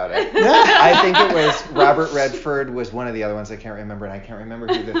think about it. I think it was Robert Redford was one of the other ones I can't remember, and I can't remember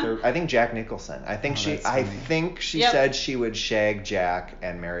who the third. I think Jack Nicholson. I think she Yep. said she would shag Jack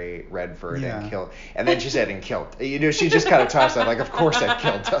and marry Redford Yeah. and kill, and then she said and killed. You know, she just kind of tossed out like, of course I'd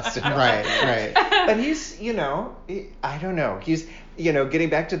kill Dustin. Right. But he's, you know, I don't know. He's, you know, getting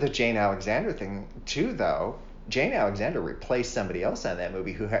back to the Jane Alexander thing too, though. Jane Alexander replaced somebody else on that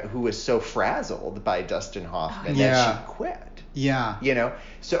movie who was so frazzled by Dustin Hoffman that she quit. Yeah. You know,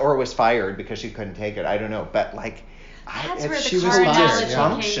 or was fired because she couldn't take it. I don't know, but like, That's where she the was car fired,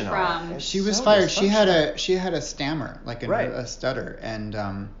 analogy yeah. came from. It's She was so fired. She had dysfunctional. a stammer, like Right. a stutter,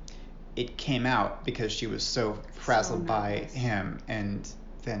 and it came out because she was so frazzled by nervous. him, and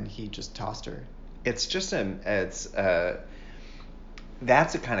then he just tossed her. It's just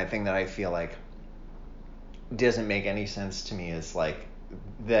that's the kind of thing that I feel like doesn't make any sense to me, is like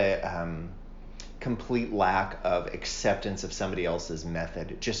the complete lack of acceptance of somebody else's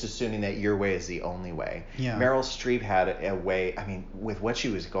method, just assuming that your way is the only way. Yeah. Meryl Streep had a way, I mean, with what she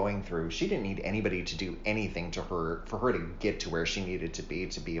was going through, she didn't need anybody to do anything to her for her to get to where she needed to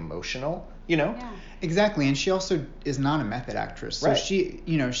be emotional, you know? Yeah. Exactly, and she also is not a method actress, so Right.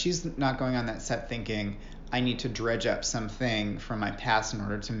 she's not going on that set thinking, I need to dredge up something from my past in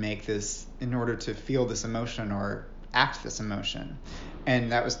order to feel this emotion or act this emotion.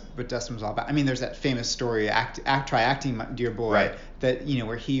 And that was what Dustin was all about. I mean, there's that famous story, try acting, my dear boy, Right. that, you know,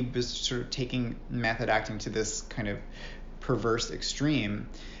 where he was sort of taking method acting to this kind of perverse extreme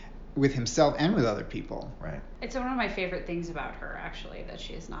with himself and with other people. Right. It's one of my favorite things about her, actually, that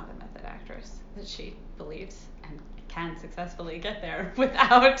she is not a method actress, that she believes and can successfully get there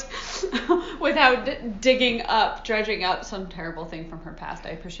without dredging up some terrible thing from her past. I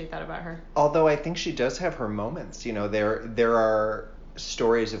appreciate that about her. Although I think she does have her moments. You know, there are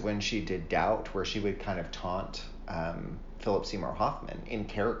stories of when she did Doubt where she would kind of taunt Philip Seymour Hoffman in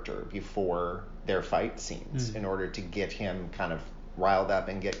character before their fight scenes in order to get him kind of riled up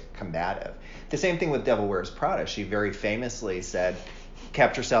and get combative. The same thing with Devil Wears Prada. She very famously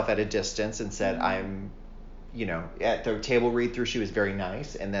kept herself at a distance and said, I'm, you know, at the table read through she was very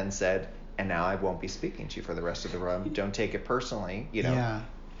nice, and then said, and now I won't be speaking to you for the rest of the run. Don't take it personally, you know. Yeah.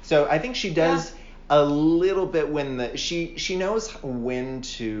 So I think she does a little bit when she knows when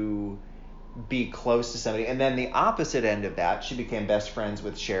to be close to somebody, and then the opposite end of that, she became best friends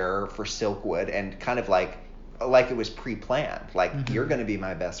with Cher for Silkwood, and kind of like it was pre-planned, like you're going to be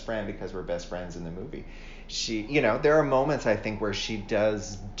my best friend because we're best friends in the movie. She, there are moments I think where she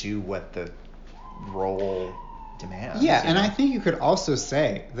does do what the role demands. Yeah, and I think you could also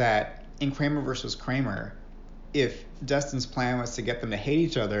say that in Kramer versus Kramer, if Dustin's plan was to get them to hate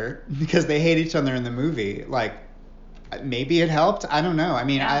each other because they hate each other in the movie, like maybe it helped. I don't know. I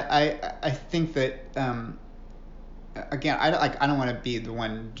mean, I think that again, I don't want to be the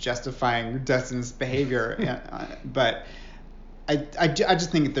one justifying Dustin's behavior, but I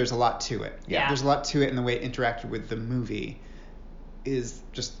just think that there's a lot to it. Yeah. There's a lot to it, and the way it interacted with the movie is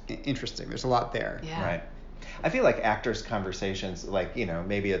just interesting. There's a lot there. Yeah. Right. I feel like actors' conversations, like,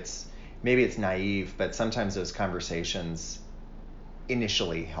 maybe it's naive, but sometimes those conversations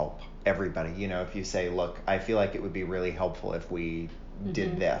initially help everybody. If you say, look, I feel like it would be really helpful if we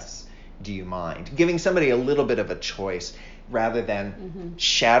did this. Do you mind? Giving somebody a little bit of a choice rather than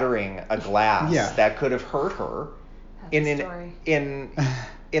shattering a glass that could have hurt her in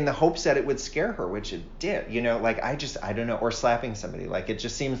the hopes that it would scare her, which it did. Like I don't know, or slapping somebody. Like it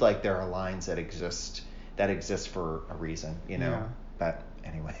just seems like there are lines that exist for a reason, Yeah. But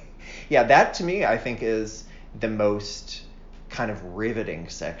anyway. Yeah, that to me I think is the most kind of riveting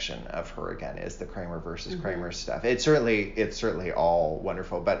section of her, again, is the Kramer versus Kramer stuff. It's certainly all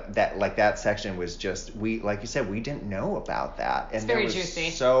wonderful, but that section was just, like you said, we didn't know about that. And it's very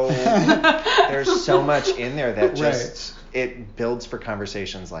juicy. There's so much in there that just it builds for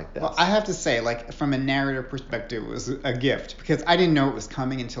conversations like this. Well, I have to say, like, from a narrative perspective, it was a gift because I didn't know it was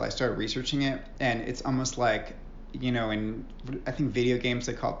coming until I started researching it, and it's almost like, in I think video games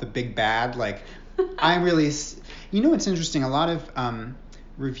they call it the big bad. Like, I really, it's interesting. A lot of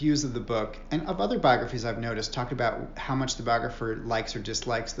reviews of the book and of other biographies I've noticed talk about how much the biographer likes or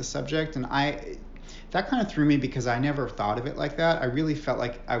dislikes the subject, and that kind of threw me because I never thought of it like that. I really felt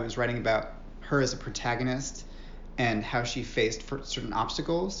like I was writing about her as a protagonist and how she faced certain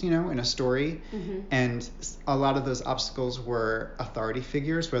obstacles, in a story. And a lot of those obstacles were authority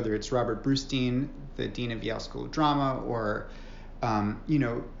figures, whether it's Robert Brustein, the dean of Yale School of Drama, or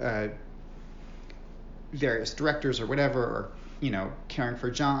various directors or whatever, or caring for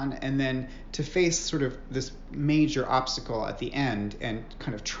John, and then to face sort of this major obstacle at the end and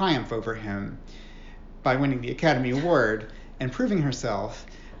kind of triumph over him by winning the Academy Award and proving herself,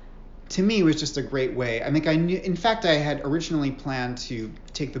 to me was just a great way. I think in fact I had originally planned to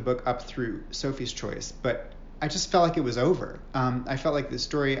take the book up through Sophie's Choice, but I just felt like it was over. I felt like the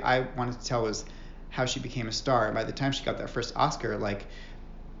story I wanted to tell was how she became a star, and by the time she got that first Oscar, like,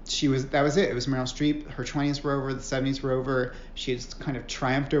 that was it. It was Meryl Streep. Her 20s were over, the 70s were over. She had kind of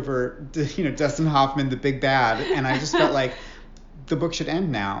triumphed over, Dustin Hoffman, the big bad, and I just felt like the book should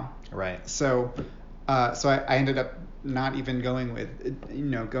end now. Right. So I ended up not even going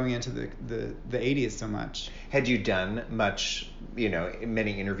with, going into the 80s so much. Had you done much,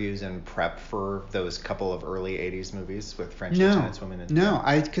 many interviews and prep for those couple of early 80s movies with French Lieutenant's Women? No,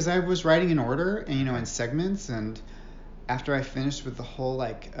 because I was writing in order and, in segments, and after I finished with the whole,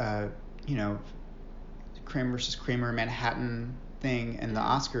 like, Kramer versus Kramer Manhattan thing and the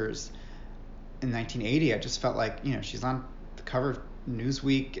Oscars in 1980, I just felt like, she's on the cover of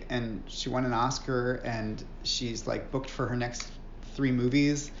Newsweek and she won an Oscar and she's, like, booked for her next 3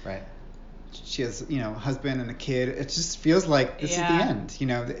 movies. Right. She has, a husband and a kid. It just feels like this is the end.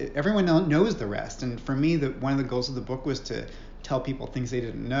 Everyone knows the rest. And for me, one of the goals of the book was to tell people things they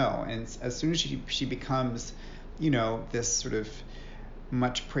didn't know. And as soon as she becomes, this sort of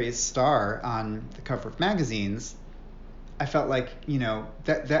much praised star on the cover of magazines, I felt like,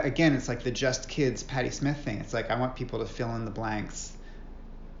 that again, it's like the Just Kids Patti Smith thing. It's like I want people to fill in the blanks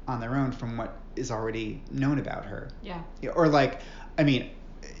on their own from what is already known about her. Yeah. Or like, I mean,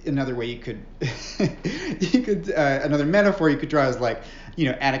 another way you could another metaphor you could draw is like,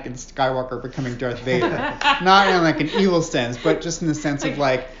 Anakin Skywalker becoming Darth Vader. Not in like an evil sense, but just in the sense of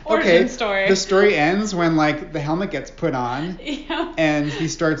like, okay, the story ends when like the helmet gets put on and he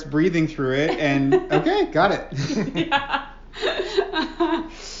starts breathing through it, and okay, got it. Yeah.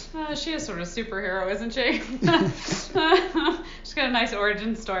 She is sort of a superhero, isn't she? She's got a nice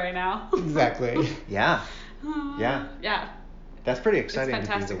origin story now. Exactly. Yeah. Yeah. Yeah. That's pretty exciting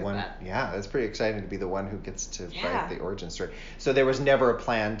to be the one. That. Yeah, that's pretty exciting to be the one who gets to write the origin story. So there was never a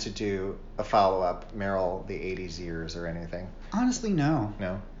plan to do a follow-up, Meryl, the 80s years or anything? Honestly, no.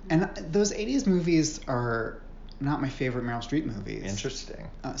 No? And those 80s movies are not my favorite Meryl Streep movies. Interesting.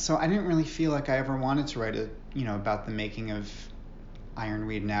 So I didn't really feel like I ever wanted to write about the making of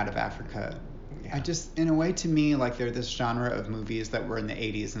Ironweed and Out of Africa. Yeah. I just, in a way, to me, like, they're this genre of movies that were in the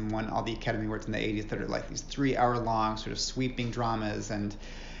 80s and won all the Academy Awards in the 80s that are like these 3-hour-long sort of sweeping dramas. And,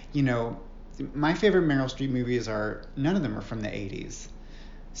 you know, my favorite Meryl Streep movies none of them are from the 80s.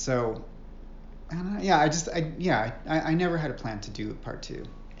 So, I never had a plan to do part 2.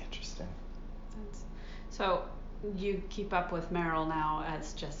 Interesting. So you keep up with Meryl now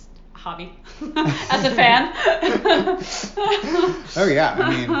as just a hobby, as a fan? Oh, yeah. I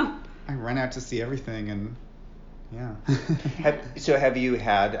mean, I run out to see everything, and yeah. Have you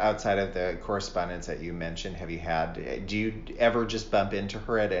had, outside of the correspondence that you mentioned, do you ever just bump into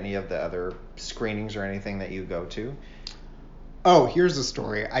her at any of the other screenings or anything that you go to? Oh, here's the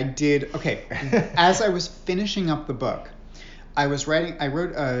story. As I was finishing up the book, I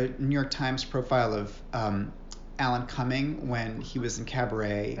wrote a New York Times profile of Alan Cumming when he was in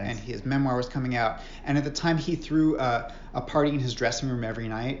Cabaret. Nice. And his memoir was coming out. And at the time, he threw a party in his dressing room every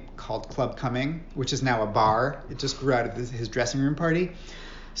night called Club Cumming, which is now a bar. It just grew out of his dressing room party.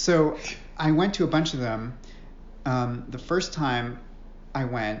 So I went to a bunch of them. The first time I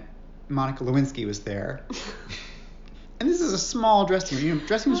went, Monica Lewinsky was there. And this is a small dressing room. You know,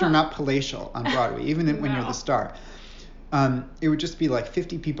 dressing rooms are not palatial on Broadway, even when you're the star. It would just be like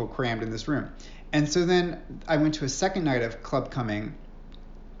 50 people crammed in this room. And so then I went to a second night of Club Cumming,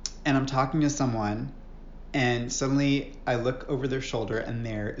 and I'm talking to someone, and suddenly I look over their shoulder, and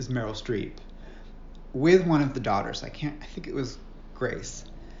there is Meryl Streep with one of the daughters. I think it was Grace.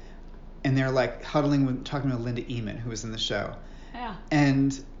 And they're like talking to Linda Eamon, who was in the show. Yeah.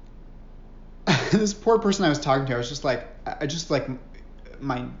 And this poor person I was talking to, I was just like,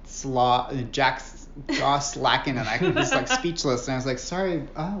 my Jack's jaw slackened, and I was like speechless, and I was like, sorry,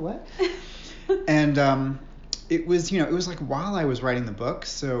 what? And it was like while I was writing the book,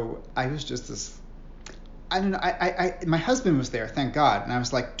 so I was just this, I don't know, my husband was there, thank God, and I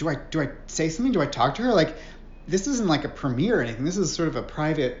was like, do I say something? Do I talk to her? Like, this isn't like a premiere or anything. This is sort of a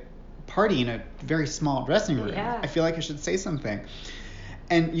private party in a very small dressing room. Yeah. I feel like I should say something.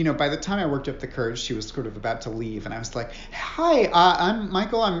 And, you know, by the time I worked up the courage, she was sort of about to leave. And I was like, hi, I'm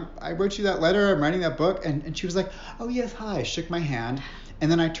Michael. I wrote you that letter. I'm writing that book. And she was like, oh, yes, hi. Shook my hand.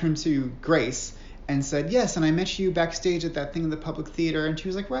 And then I turned to Grace and said, yes, and I met you backstage at that thing in the Public Theater. And she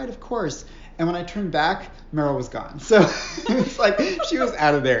was like, right, of course. And when I turned back, Meryl was gone. So it's like she was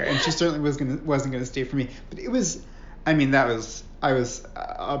out of there. And she certainly wasn't going to stay for me. But it was, I mean, I was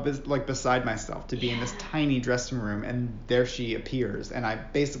like beside myself to be in this tiny dressing room, and there she appears. And I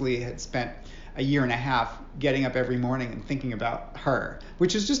basically had spent a year and a half getting up every morning and thinking about her,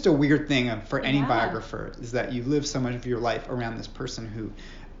 which is just a weird thing for any biographer, is that you live so much of your life around this person who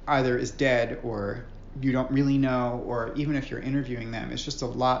either is dead or you don't really know, or even if you're interviewing them, it's just a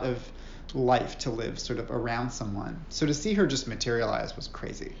lot of life to live sort of around someone. So to see her just materialize was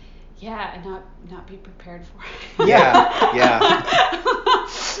crazy. Yeah, and not be prepared for it. Yeah.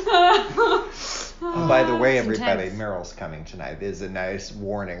 By the way, It's everybody, intense. Meryl's coming tonight. Is a nice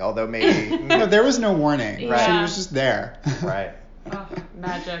warning, although maybe No, there was no warning. Yeah. She was just there. right. Oh,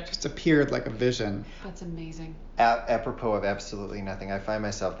 magic. Just appeared like a vision. That's amazing. Apropos of absolutely nothing, I find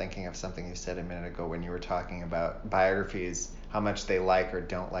myself thinking of something you said a minute ago when you were talking about biographies, how much they like or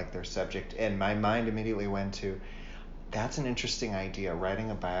don't like their subject, and my mind immediately went to, that's an interesting idea, writing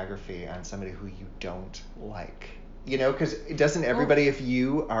a biography on somebody who you don't like. You know, because doesn't everybody, if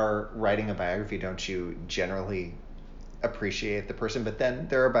you are writing a biography, don't you generally appreciate the person? But then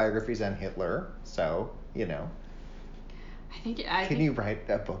there are biographies on Hitler, so, you know. Can you write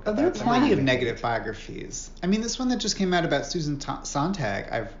that book? There are about plenty somebody of you negative hate? biographies. I mean, this one that just came out about Susan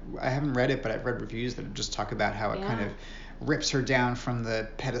Sontag, I haven't read it, but I've read reviews that just talk about how it kind of rips her down from the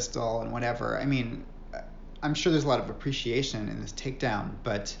pedestal and whatever. I mean, I'm sure there's a lot of appreciation in this takedown,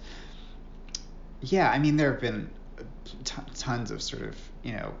 but yeah, I mean, there have been tons of sort of,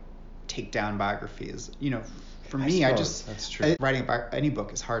 you know, takedown biographies. You know, for me, that's true. Writing about any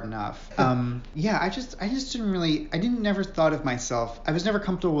book is hard enough. Yeah, I just never thought of myself. I was never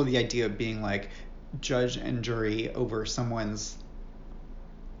comfortable with the idea of being like judge and jury over someone's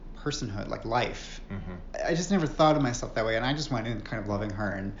personhood, like life. Mm-hmm. I just never thought of myself that way, and I just went in kind of loving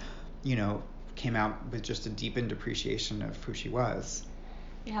her, and, you know, came out with just a deepened appreciation of who she was.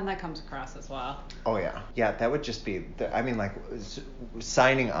 Yeah, and that comes across as well. Oh, yeah. Yeah, that would just be,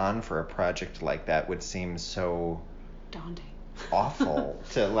 signing on for a project like that would seem so Daunting. awful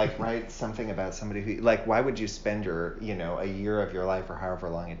to, like, write something about somebody who, like, why would you spend your, you know, a year of your life or however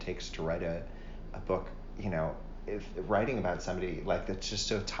long it takes to write a book, you know, if writing about somebody, like, that's just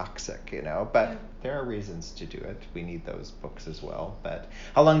so toxic, you know, but there are reasons to do it. We need those books as well. But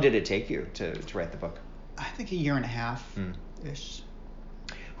how long did it take you to write the book? I think a year and a half-ish.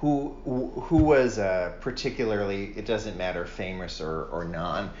 who was particularly, it doesn't matter famous or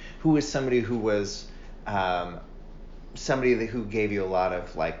non, who was somebody who was somebody who gave you a lot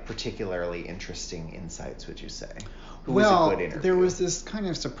of like particularly interesting insights, would you say? Who was a good interview? There was this kind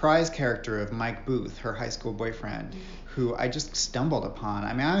of surprise character of Mike Booth, her high school boyfriend, who I just stumbled upon.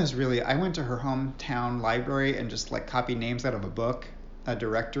 I mean, I went to her hometown library and just like copied names out of a book, a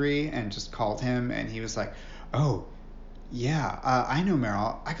directory, and just called him, and he was like, "Oh, yeah, I know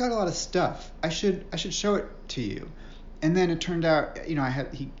Meryl. I got a lot of stuff. I should show it to you." And then it turned out, you know,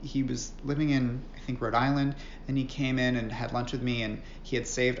 he was living in, I think, Rhode Island, and he came in and had lunch with me, and he had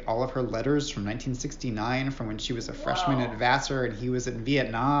saved all of her letters from 1969, from when she was a freshman at Vassar, and he was in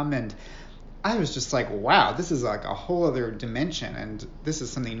Vietnam, and I was just like, wow, this is like a whole other dimension, and this is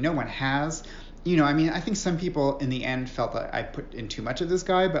something no one has. You know, I mean, I think some people in the end felt that I put in too much of this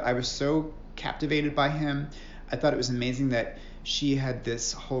guy, but I was so captivated by him. I thought it was amazing that she had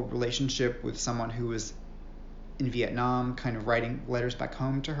this whole relationship with someone who was in Vietnam, kind of writing letters back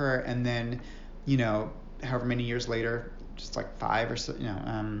home to her, and then, you know, however many years later, just like 5 or so,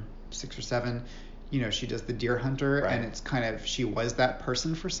 6 or 7, you know, she does The Deer Hunter, right. And it's kind of, she was that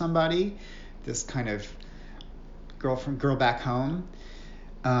person for somebody, this kind of girl back home.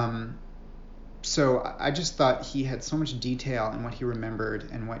 So I just thought he had so much detail in what he remembered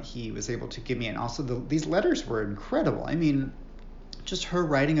and what he was able to give me, and also these letters were incredible. I mean, just her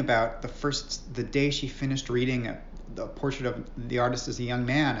writing about the day she finished reading the portrait of the artist as a young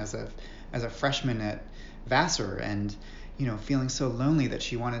man, as a freshman at Vassar, and, you know, feeling so lonely that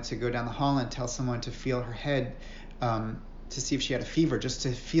she wanted to go down the hall and tell someone to feel her head, to see if she had a fever, just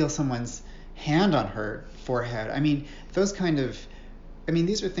to feel someone's hand on her forehead. I mean,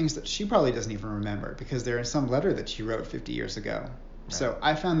 these are things that she probably doesn't even remember, because they're in some letter that she wrote 50 years ago. Right. So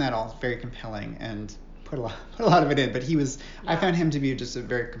I found that all very compelling and put a lot of it in. But I found him to be just a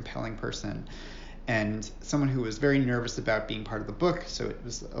very compelling person, and someone who was very nervous about being part of the book. So it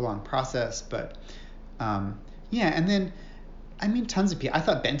was a long process. But and then, I mean, tons of people. I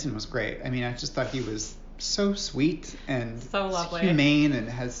thought Benton was great. I mean, I just thought he was so sweet and so lovely, humane, and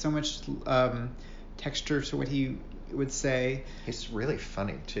has so much texture to what he would say. He's really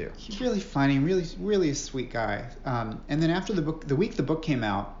funny too. He's really funny, really a sweet guy. And then after the week the book came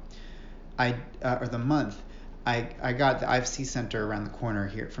out, or the month, I got the IFC Center around the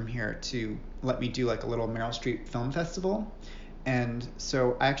corner from here to let me do like a little Meryl Streep film festival. And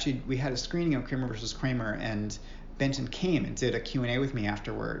so we had a screening of Kramer versus Kramer, and Benton came and did a Q&A with me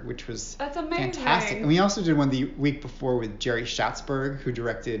afterward, which was fantastic. And we also did one the week before with Jerry Schatzberg, who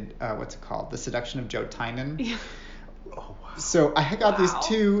directed The Seduction of Joe Tynan. Yeah. Oh, wow. So I got these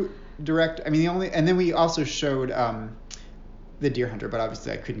two and then we also showed The Deer Hunter, but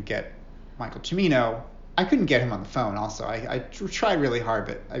obviously I couldn't get Michael Cimino. I couldn't get him on the phone also. I tried really hard,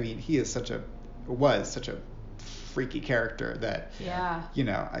 but I mean, he is was such a freaky character that, you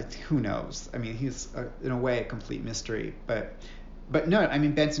know, who knows? I mean, he's in a way a complete mystery, but no, I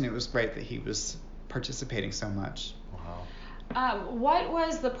mean, Benton, it was great that he was participating so much. Wow. What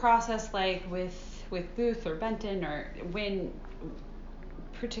was the process like with Booth or Benton, or when,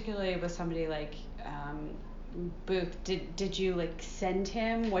 particularly with somebody like Booth, did you like send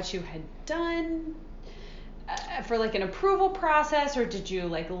him what you had done for like an approval process, or did you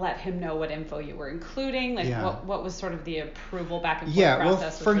like let him know what info you were including? Like what was sort of the approval back and forth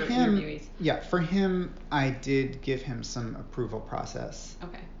process with your interviewees? Yeah, for him, I did give him some approval process.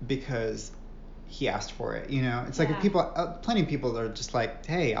 Okay. Because he asked for it, you know. It's like plenty of people are just like,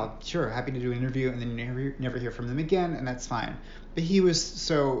 hey, happy to do an interview, and then you never hear from them again, and that's fine. But he was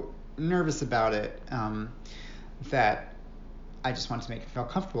so nervous about it that I just wanted to make him feel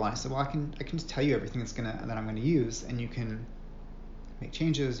comfortable. And I said, well, I can just tell you everything that I'm gonna use, and you can make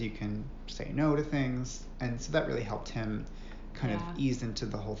changes, you can say no to things, and so that really helped him kind of ease into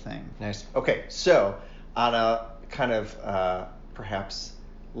the whole thing. Nice. Okay, so on a kind of perhaps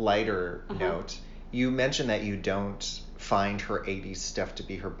lighter note, you mentioned that you don't find her 80s stuff to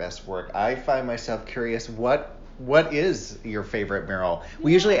be her best work. I find myself curious, what is your favorite Meryl?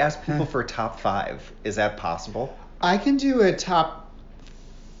 We usually ask people for top 5. Is that possible? I can do a top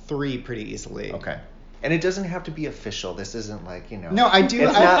 3 pretty easily. Okay. And it doesn't have to be official. This isn't like, you know. No, I do.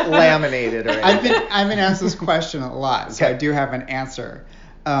 It's not laminated or anything. I've been asked this question a lot, so I do have an answer.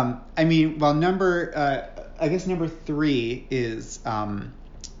 I mean, well, number 3 is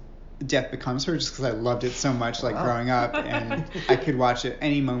Death Becomes Her, just because I loved it so much, like growing up, and I could watch it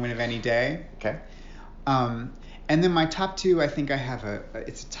any moment of any day. Okay. And then my top 2, I think I have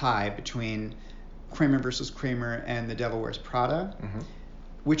it's a tie between Kramer versus Kramer and The Devil Wears Prada.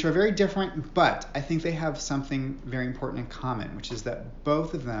 which are very different, but I think they have something very important in common, which is that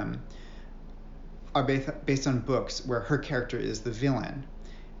both of them are based on books where her character is the villain,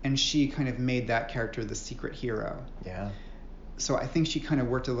 and she kind of made that character the secret hero. Yeah. So I think she kind of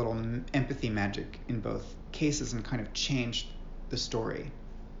worked a little empathy magic in both cases and kind of changed the story.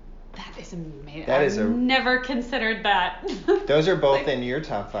 That is amazing. That is I've never considered that. Those are both in your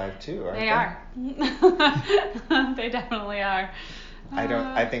top 5 too, aren't they? They are. They definitely are.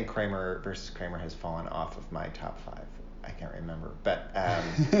 I think Kramer versus Kramer has fallen off of my top 5. I can't remember, but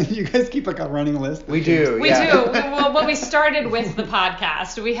you guys keep like a running list. we do. We do. Well, when we started with the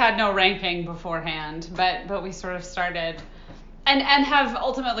podcast, we had no ranking beforehand, but we sort of started, and have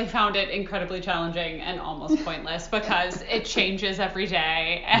ultimately found it incredibly challenging and almost pointless because it changes every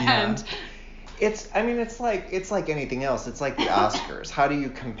day, and. It's like anything else. It's like the Oscars. How do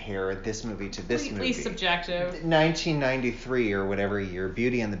you compare this movie to this Completely movie? subjective. 1993 or whatever year,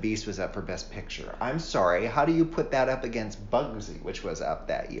 Beauty and the Beast was up for Best Picture. I'm sorry, how do you put that up against Bugsy, which was up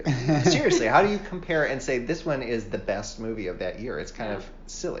that year? Seriously, how do you compare and say this one is the best movie of that year? It's kind of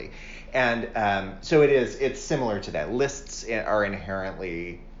silly. And so it's similar to that. Lists are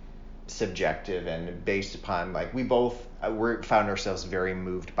inherently subjective and based upon, like, we both found ourselves very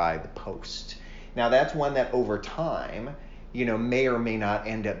moved by The Post. Now that's one that over time, may or may not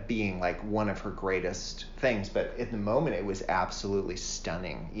end up being like one of her greatest things, but at the moment it was absolutely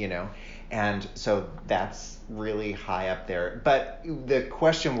stunning, and so that's really high up there. But the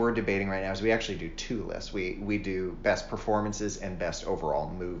question we're debating right now is we actually do 2 lists. We do best performances and best overall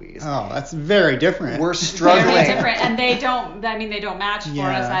movies. Oh, that's very different. We're struggling. Very different, and they don't match for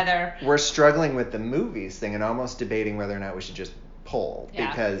us either. We're struggling with the movies thing and almost debating whether or not we should just poll,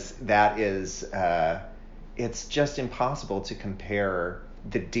 because that is it's just impossible to compare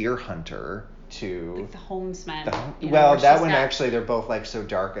The Deer Hunter to like The Homesman. That one actually, they're both like so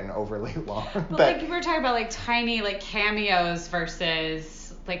dark and overly long. But like we were talking about, like tiny like cameos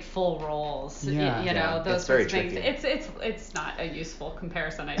versus like full roles. Those very things. tricky. It's not a useful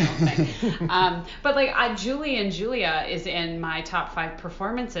comparison, I don't think. But like Julie and Julia is in my top 5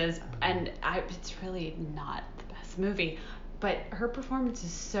 performances, and it's really not the best movie. But her performance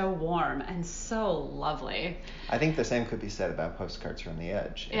is so warm and so lovely. I think the same could be said about Postcards from the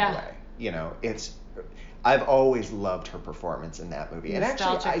Edge in a way. I've always loved her performance in that movie.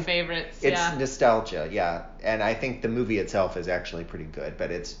 Nostalgic favorites. It's nostalgia, yeah. And I think the movie itself is actually pretty good, but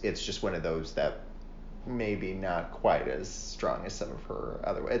it's just one of those that maybe not quite as strong as some of her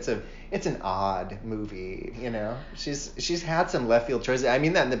other. It's an odd movie, She's had some left field choices. I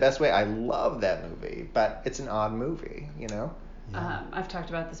mean that in the best way. I love that movie, but it's an odd movie, I've talked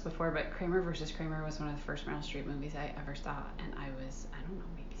about this before, but Kramer versus Kramer was one of the first Meryl Streep movies I ever saw, and I was, I don't know,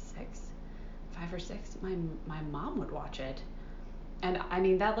 maybe 5 or 6. My mom would watch it. And I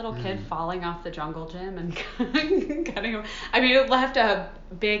mean, that little kid falling off the jungle gym and cutting him. I mean, it left a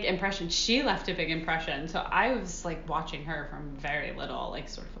big impression. She left a big impression. So I was like watching her from very little, like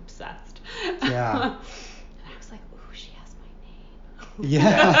sort of obsessed. Yeah. And I was like, ooh, she has my name.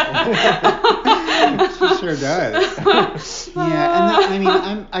 Yeah. She sure does. Yeah.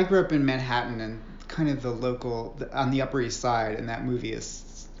 And I grew up in Manhattan, and kind of the local, on the Upper East Side, and that movie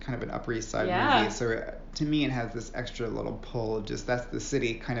is kind of an Upper East Side movie, so to me it has this extra little pull of just, that's the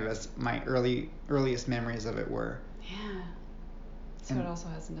city kind of as my earliest memories of it were. Yeah. So it also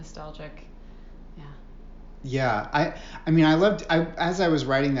has a nostalgic, Yeah, I loved, as I was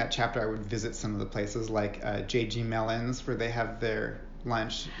writing that chapter, I would visit some of the places like J.G. Mellon's, where they have their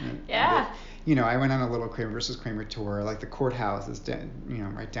lunch. Yeah. I went on a little Kramer versus Kramer tour, like the courthouse is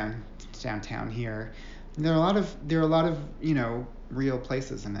right downtown here. And there are a lot of real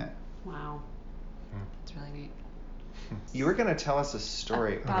places in it. Wow. It's really neat. You were going to tell us a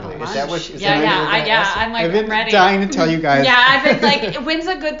story. About earlier. lunch. Is that what? Is Yeah, that yeah, what you were gonna ask? I'm like, I've been I'm ready. dying to tell you guys. Yeah, I've been like, when's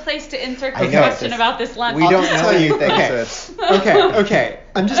a good place to insert I this know, question about this lunch? We don't tell know you. anything, Okay. so it's... Okay.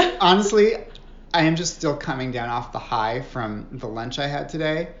 I'm just, honestly, I am just still coming down off the high from the lunch I had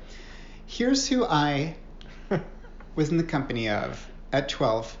today. Here's who I was in the company of at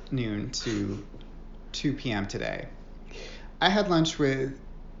 12 noon to 2 p.m. today. I had lunch with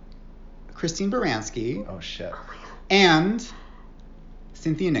Christine Baranski. Oh, shit. And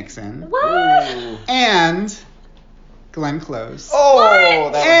Cynthia Nixon. What? Ooh. And Glenn Close. Oh,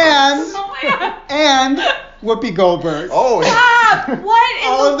 that was... Oh my God. And Whoopi Goldberg. Oh, Stop! What in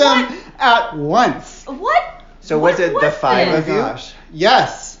All the of them at once. What? So was it the 5 Oh my of you? gosh.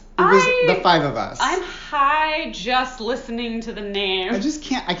 Yes. It was the 5 of us. I'm high just listening to the name.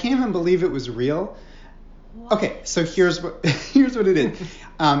 I can't even believe it was real. Okay, so here's what it is.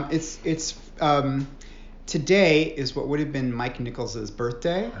 today is what would have been Mike Nichols'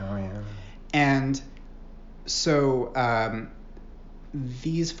 birthday. Oh, yeah. And so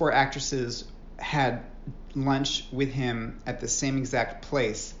these 4 actresses had lunch with him at the same exact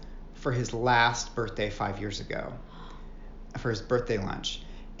place for his last birthday 5 years ago, for his birthday lunch.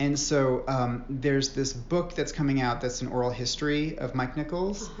 And so there's this book that's coming out that's an oral history of Mike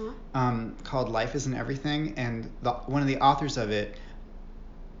Nichols called Life Isn't Everything. And one of the authors of it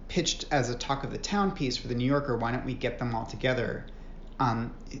pitched as a talk of the town piece for the New Yorker, why don't we get them all together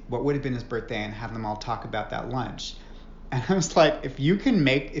on what would have been his birthday and have them all talk about that lunch. And I was like, if you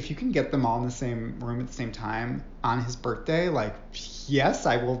can get them all in the same room at the same time on his birthday, like, yes,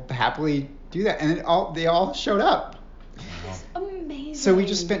 I will happily do that. And they all showed up. That's amazing. So we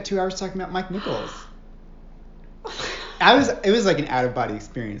just spent 2 hours talking about Mike Nichols. It was like an out of body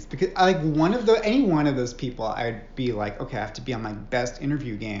experience, because like any one of those people, I'd be like, okay, I have to be on my best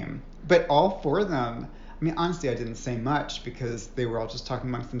interview game. But all 4 of them, I mean, honestly, I didn't say much because they were all just talking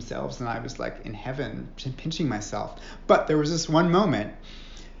amongst themselves, and I was like in heaven, pinching myself. But there was this one moment,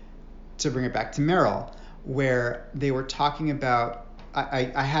 to bring it back to Meryl, where they were talking about,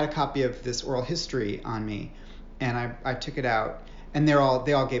 I had a copy of this oral history on me, and I took it out, and they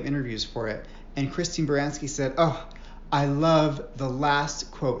all gave interviews for it. And Christine Baranski said, "Oh, I love the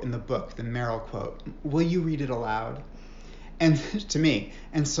last quote in the book, the Meryl quote. Will you read it aloud?" And to me.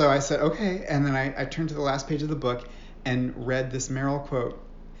 And so I said, okay. And then I turned to the last page of the book and read this Meryl quote.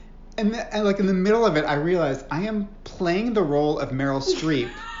 And like in the middle of it, I realized I am playing the role of Meryl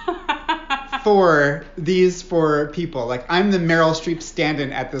Streep for these 4 people. Like, I'm the Meryl Streep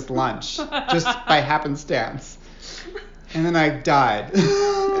stand-in at this lunch, just by happenstance. And then I died.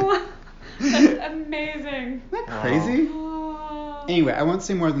 That's amazing. Isn't that crazy? Oh. Anyway, I won't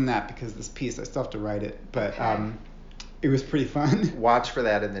say more than that because this piece, I still have to write it. But it was pretty fun. Watch for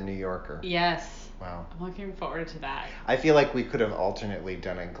that in the New Yorker. Yes. Wow. I'm looking forward to that. I feel like we could have alternately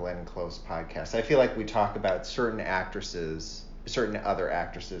done a Glenn Close podcast. I feel like we talk about certain other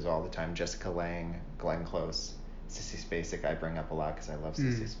actresses all the time. Jessica Lange, Glenn Close, Sissy Spacek. I bring up a lot because I love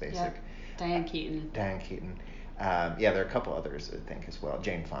Sissy Spacek. Yep. Diane Keaton. Yeah, there are a couple others, I think, as well.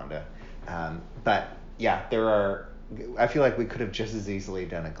 Jane Fonda. But yeah, there are. I feel like we could have just as easily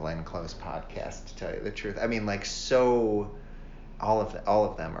done a Glenn Close podcast, to tell you the truth. I mean, like, so all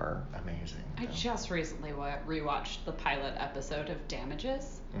of them are amazing. I just recently rewatched the pilot episode of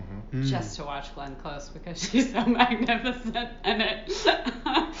Damages, Mm-hmm. just to watch Glenn Close because she's so magnificent in it.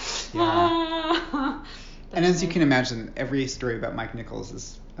 Yeah. And as you can imagine, every story about Mike Nichols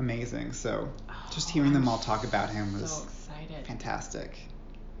is amazing. So just hearing them all talk about him was so excited. fantastic.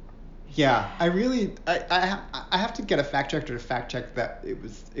 Yeah, I have to get a fact checker to fact check that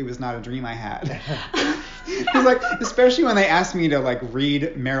it was not a dream I had. Because like, especially when they asked me to like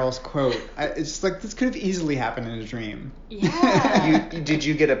read Meryl's quote, it's just like, this could have easily happened in a dream. Yeah. Did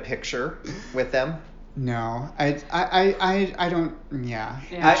you get a picture with them? No, I don't. Yeah,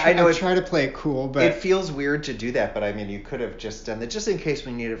 I know I try to play it cool, but it feels weird to do that. But I mean, you could have just done that just in case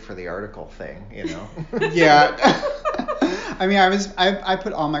we need it for the article thing, you know. Yeah. I mean, I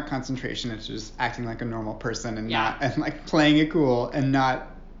put all my concentration into just acting like a normal person and like playing it cool and not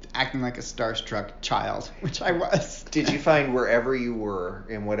acting like a starstruck child, which I was. Did you find wherever you were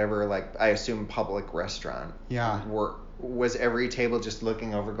in whatever, like, I assume public restaurant? Yeah. Was every table just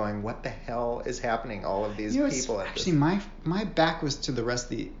looking over going, what the hell is happening? All of these people at actually, this. my back was to the rest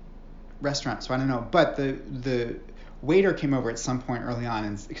of the restaurant, so I don't know. But the waiter came over at some point early on,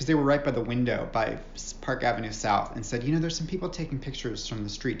 and because they were right by the window by Park Avenue South, and said, there's some people taking pictures from the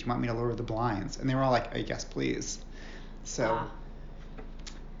street. Do you want me to lower the blinds? And they were all like, yes, please. So.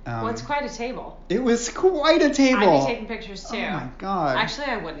 Well, it's quite a table. It was quite a table. I'd be taking pictures too. Oh my god. Actually,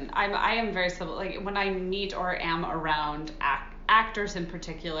 I wouldn't. I am very simple. Like when I meet or am around actors in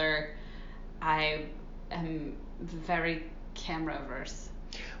particular, I am very camera averse.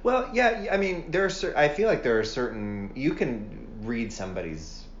 Well, yeah. I mean, I feel like there are certain. You can read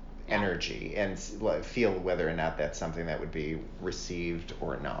somebody's energy and feel whether or not that's something that would be received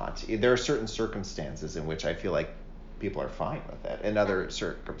or not. There are certain circumstances in which I feel like people are fine with it, and other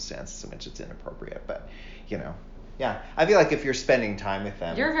circumstances in which it's inappropriate. But yeah, I feel like if you're spending time with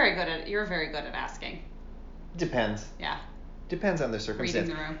them, you're very good at asking. Depends. Yeah. Depends on the circumstance.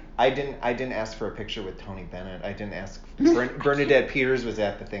 Reading the room. I didn't ask for a picture with Tony Bennett. I didn't ask. Bernadette Peters was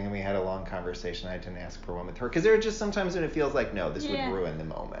at the thing, and we had a long conversation. I didn't ask for one with her because there are just sometimes when it feels like this would ruin the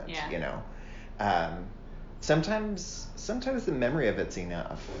moment. Yeah. Sometimes the memory of it's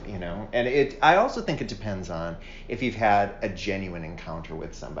enough, and I also think it depends on if you've had a genuine encounter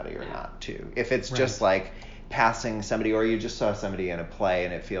with somebody or not too. If it's just like passing somebody, or you just saw somebody in a play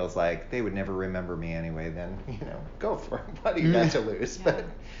and it feels like they would never remember me anyway, then, go for it. What do you got to lose? Yeah.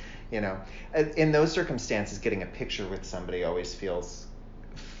 But, in those circumstances, getting a picture with somebody always feels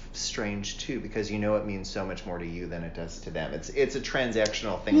strange too, because it means so much more to you than it does to them. It's a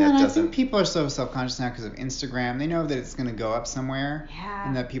transactional thing that and doesn't. I think people are so self-conscious now because of Instagram. They know that it's going to go up somewhere,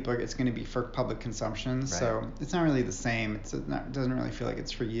 and that it's going to be for public consumption. Right. So it's not really the same. It doesn't really feel like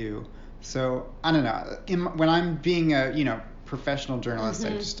it's for you. So I don't know. When I'm being a professional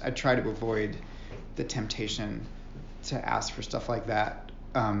journalist, I try to avoid the temptation to ask for stuff like that.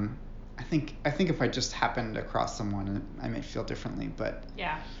 I think if I just happened across someone, I may feel differently, but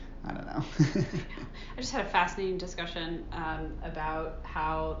yeah. I don't know. I just had a fascinating discussion about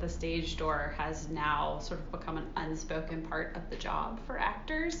how the stage door has now sort of become an unspoken part of the job for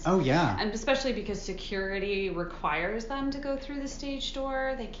actors. Oh, yeah. And especially because security requires them to go through the stage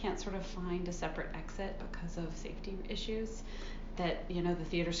door. They can't sort of find a separate exit because of safety issues. That, the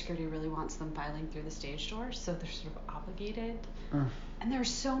theater security really wants them filing through the stage door, so they're sort of obligated. And there are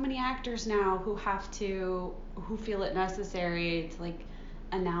so many actors now who feel it necessary to,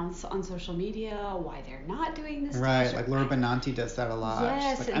 announce on social media why they're not doing this. Right, like Laura Benanti does that a lot.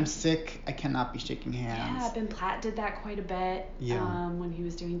 Yes. She's like, I'm sick, I cannot be shaking hands. Yeah, Ben Platt did that quite a bit when he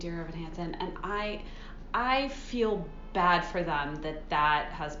was doing Dear Evan Hansen. And I feel bad for them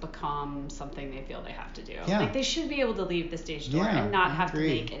that has become something they feel they have to do. Yeah. They should be able to leave the stage door and not have to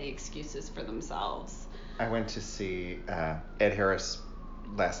make any excuses for themselves. I went to see Ed Harris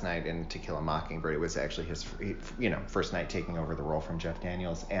last night in To Kill a Mockingbird. It was actually his first night taking over the role from Jeff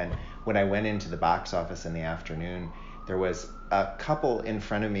Daniels. And when I went into the box office in the afternoon, there was a couple in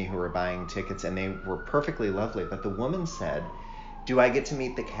front of me who were buying tickets, and they were perfectly lovely. But the woman said, "Do I get to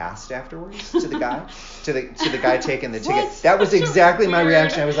meet the cast afterwards?" To the guy, to the guy taking the ticket. That was exactly my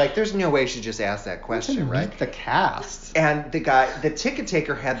reaction. I was like, "There's no way she just asked that question, right?" Meet the cast. And the ticket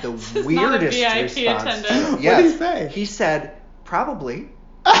taker, had the weirdest not a VIP response. attendant. Yes. What did he say? He said, "Probably."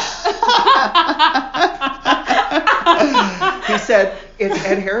 He said, "It's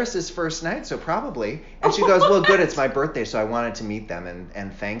Ed Harris's first night, so probably." And she goes, "Well, good, it's my birthday, so I wanted to meet them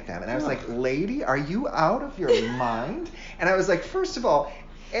and thank them." And I was like, "Lady, are you out of your mind?" And I was like, first of all,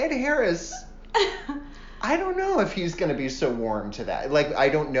 Ed Harris, I don't know if he's going to be so warm to that. I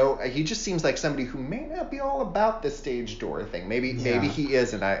don't know. He just seems like somebody who may not be all about the stage door thing. Maybe he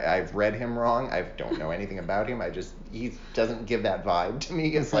is, and I've read him wrong. I don't know anything about him. He doesn't give that vibe to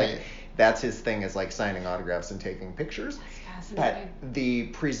me. It's right. like that's his thing, is signing autographs and taking pictures. That's fascinating. But the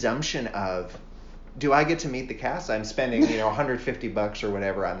presumption of, do I get to meet the cast? I'm spending, $150 or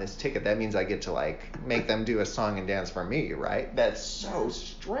whatever on this ticket. That means I get to make them do a song and dance for me, right? That's so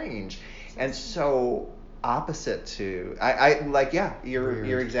strange and so opposite to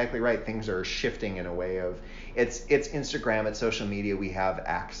you're exactly right. Things are shifting in a way of it's Instagram, it's social media. We have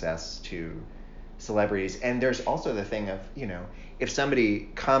access to celebrities, and there's also the thing of if somebody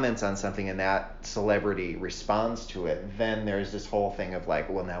comments on something and that celebrity responds to it, then there's this whole thing of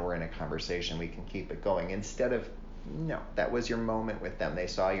well, now we're in a conversation, we can keep it going, instead of no, that was your moment with them, they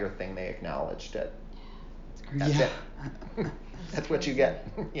saw your thing, they acknowledged it, that's it. That's what you get.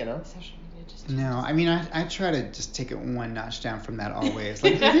 Social media just No, I mean, I try to just take it one notch down from that always.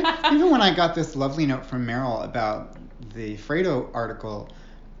 Even when I got this lovely note from Meryl about the Fredo article,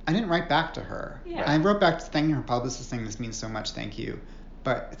 I didn't write back to her. Yeah. I wrote back to thanking her publicist, saying this means so much, thank you.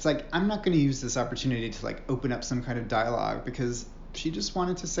 But it's I'm not going to use this opportunity to open up some kind of dialogue, because she just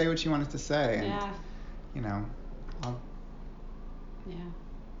wanted to say what she wanted to say. And, Yeah.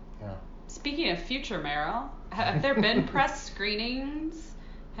 Speaking of future Meryl, have there been press screenings?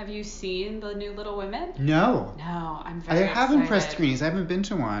 Have you seen the new Little Women? No. No, I'm very There haven't excited. press screenings. I haven't been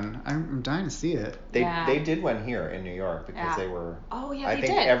to one. I'm dying to see it. They did one here in New York because they were. Oh yeah, I they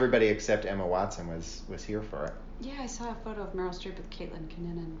think did. everybody except Emma Watson was here for it. Yeah, I saw a photo of Meryl Streep with Caitlin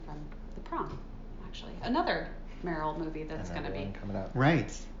Kinnunen from The Prom, actually. Another Meryl movie that's going to be coming up.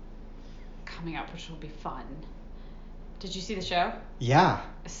 Right. coming up, which will be fun. Did you see the show? Yeah.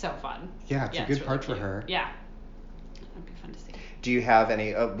 It's so fun. Yeah, it's a good really part for cute. her. Yeah. It'll be fun to see. Do you have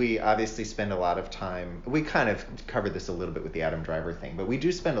any, we obviously spend a lot of time, we kind of covered this a little bit with the Adam Driver thing, but we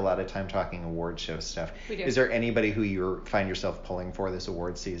do spend a lot of time talking award show stuff. We do. Is there anybody who you find yourself pulling for this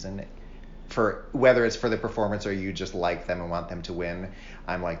award season? For whether it's for the performance or you just like them and want them to win?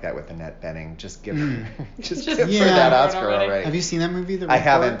 I'm like that with Annette Bening. Just give her, just give her that Oscar already. Have you seen that movie? I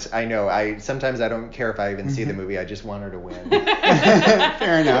haven't. I know. Sometimes I don't care if I even see the movie. I just want her to win.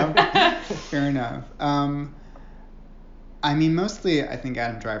 Fair enough. Fair enough. I mean, mostly I think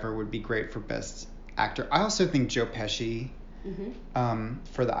Adam Driver would be great for Best Actor. I also think Joe Pesci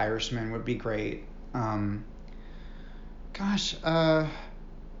for The Irishman would be great. Gosh,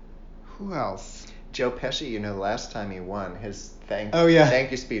 who else? Joe Pesci, the last time he won, his thank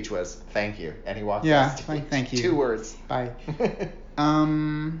you speech was "thank you," and he walked off stage. Like, thank you. 2 words. Bye.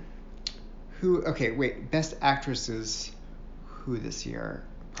 Who? Okay, wait. Best actresses. Who this year?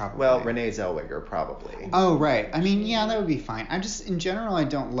 Probably. Well, Renee Zellweger probably. Oh right. I mean, yeah, that would be fine. In general, I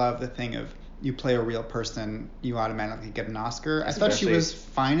don't love the thing of you play a real person, you automatically get an Oscar. I thought she was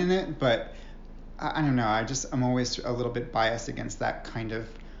fine in it, but I don't know. I'm always a little bit biased against that kind of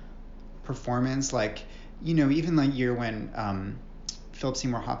performance. Like, even the year when Philip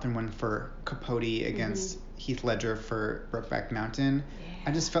Seymour Hoffman won for Capote against Heath Ledger for Brokeback Mountain,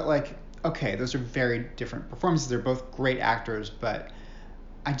 I just felt like, okay, those are very different performances. They're both great actors, but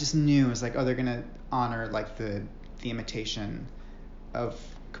I just knew it was like, oh, they're gonna honor like the imitation of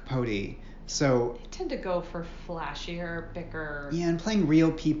Capote. So they tend to go for flashier, bigger. Yeah, and playing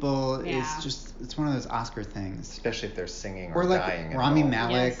real people is just, it's one of those Oscar things. Especially if they're singing or like dying. Or like Rami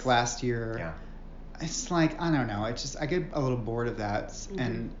Malek last year. Yeah. It's like, I don't know. I get a little bored of that,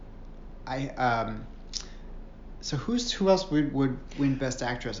 and so who else would win Best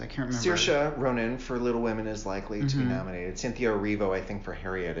Actress? I can't remember. Saoirse Ronan for Little Women is likely to be nominated. Cynthia Erivo, I think, for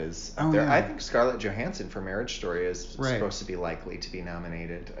Harriet is up there. Yeah. I think Scarlett Johansson for Marriage Story is supposed to be likely to be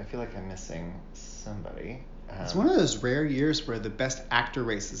nominated. I feel like I'm missing somebody. It's one of those rare years where the Best Actor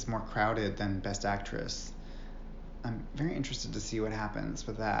race is more crowded than Best Actress. I'm very interested to see what happens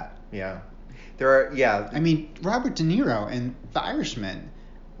with that. Yeah. I mean, Robert De Niro in The Irishman,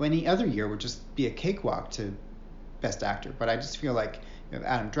 any other year would just be a cakewalk to Best Actor, but I just feel like you have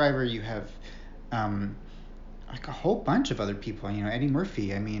Adam Driver, you have like a whole bunch of other people, Eddie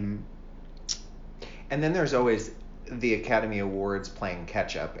Murphy. I mean, and then there's always the Academy Awards playing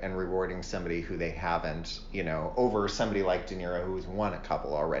catch up and rewarding somebody who they haven't, over somebody like De Niro who's won a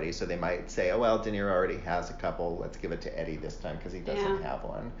couple already. So they might say, oh well, De Niro already has a couple. Let's give it to Eddie this time because he doesn't have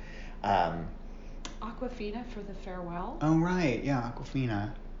one. Awkwafina for The Farewell. Oh right, yeah,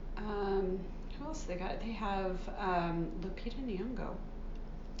 Awkwafina. Who else they got? They have Lupita Nyong'o.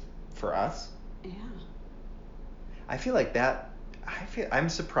 For Us? Yeah. I feel like that. I'm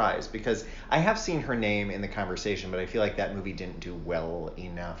surprised because I have seen her name in the conversation, but I feel like that movie didn't do well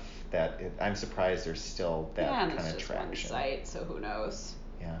enough that I'm surprised there's still that kind of traction. Yeah, it's just one site, so who knows?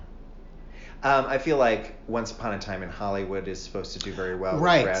 Yeah. I feel like Once Upon a Time in Hollywood is supposed to do very well.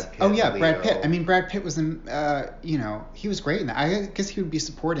 Right. With Brad Pitt, oh yeah, Brad Pitt. I mean, Brad Pitt was in. He was great in that. I guess he would be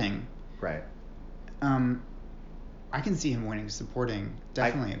supporting. Right. I can see him winning supporting,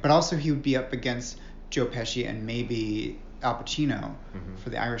 definitely. But also he would be up against Joe Pesci and maybe Al Pacino for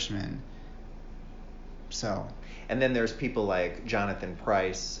The Irishman. So. And then there's people like Jonathan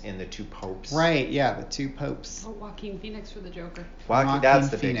Pryce in The Two Popes. Right, yeah, The Two Popes. Oh, Joaquin Phoenix for The Joker. That's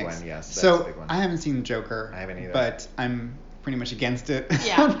the big one, yes. That's the big one. I haven't seen The Joker. I haven't either. But I'm pretty much against it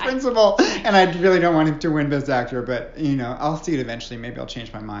on principle. And I really don't want him to win Best Actor, but, I'll see it eventually. Maybe I'll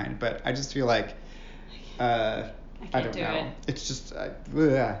change my mind. But I just feel like, I don't know. It's just,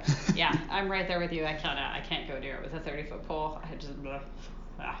 yeah, I'm right there with you. I can't go near it with a 30-foot pole. I just,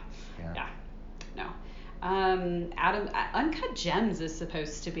 no. Uncut Gems is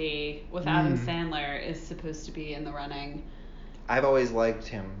supposed to be, with Adam Sandler, is supposed to be in the running. I've always liked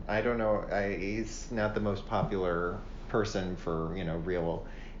him. I don't know. He's not the most popular person for, real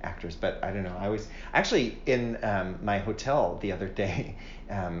actors, but I don't know. I was actually in my hotel the other day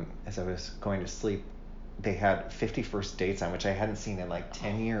as I was going to sleep. They had 50 First Dates on, which I hadn't seen in like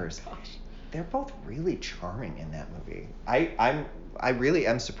 10 years. Gosh. They're both really charming in that movie. I really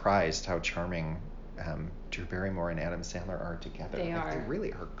am surprised how charming Drew Barrymore and Adam Sandler are together. They are. They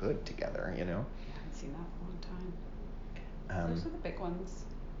really are good together, I haven't seen that for a long time. Those are the big ones.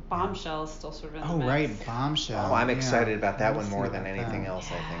 Bombshell is still sort of in the mix. Right, Bombshell. Oh, I'm excited about that one more than anything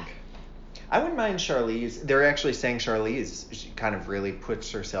else, I think. I wouldn't mind Charlize. They're actually saying Charlize she kind of really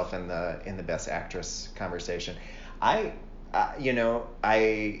puts herself in the Best Actress conversation. I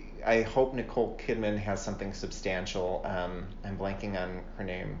hope Nicole Kidman has something substantial. I'm blanking on her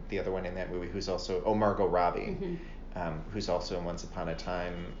name, the other one in that movie, who's also Margot Robbie, who's also in Once Upon a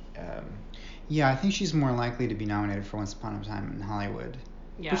Time. Yeah, I think she's more likely to be nominated for Once Upon a Time in Hollywood.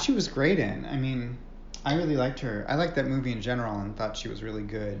 Yeah. But she was great in. I mean, I really liked her. I liked that movie in general and thought she was really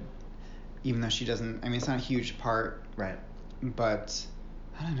good. Even though she doesn't, it's not a huge part. Right. But,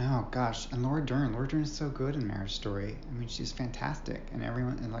 I don't know, gosh. And Laura Dern is so good in Marriage Story. she's fantastic. And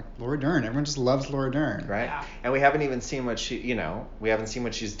Laura Dern, everyone just loves Laura Dern. Right. Yeah. And we haven't even seen what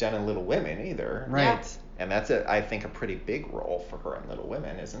she's done in Little Women either. Right. And that's, I think, a pretty big role for her in Little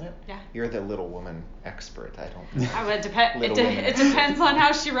Women, isn't it? Yeah. You're the Little Woman expert. I don't know. It depends on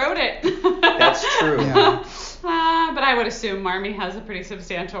how she wrote it. That's true. Yeah. But I would assume Marmee has a pretty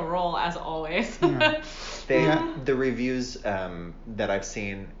substantial role, as always. Yeah. The reviews that I've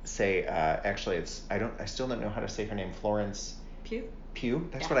seen say, actually, I still don't know how to say her name, Florence Pugh.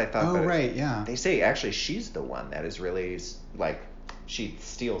 That's what I thought. Oh, but right, yeah. They say actually she's the one that is really like, she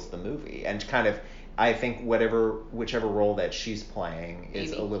steals the movie, and kind of, I think whichever role that she's playing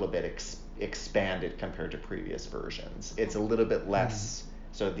is a little bit expanded compared to previous versions. It's a little bit less.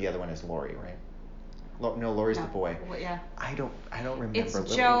 So the other one is Laurie, right? No, Laurie's the boy. Yeah. I don't remember. It's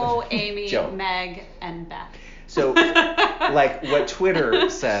Little Joe, Women. Amy, Joe. Meg, and Beth. So, like, what Twitter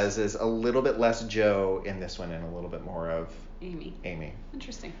says is a little bit less Joe in this one and a little bit more of Amy.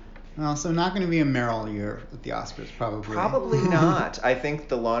 Interesting. Well, so not going to be a Meryl year at the Oscars, probably. Probably not. I think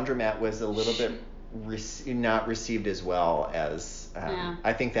The Laundromat was a little bit not received as well as.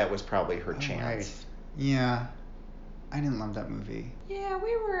 I think that was probably her chance. Right. Yeah, I didn't love that movie. Yeah,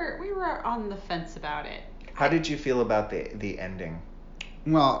 we were on the fence about it. How did you feel about the ending?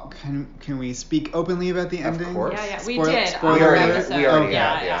 Well, can we speak openly about the ending? Of course. Yeah, we Spoil- did. spoiler on our alert? episode. We already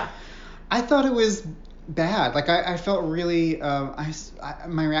yeah, have, yeah. I thought it was bad. Like I felt really.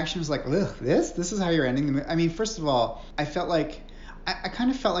 My reaction was like, ugh, this is how you're ending the movie. I mean, first of all, I felt like I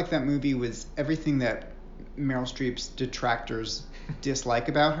kind of felt like that movie was everything that Meryl Streep's detractors dislike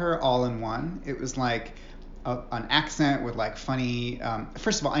about her all in one. It was like an accent with like funny.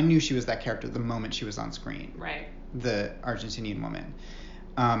 First of all, I knew she was that character the moment she was on screen. Right. The Argentinian woman.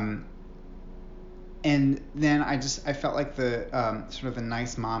 And then I felt like the sort of the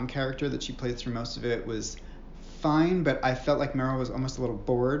nice mom character that she played through most of it was fine, but I felt like Meryl was almost a little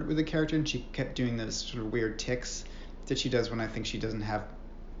bored with the character, and she kept doing those sort of weird tics that she does when I think she doesn't have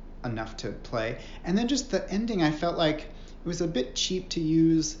enough to play. And then just the ending, I felt like it was a bit cheap to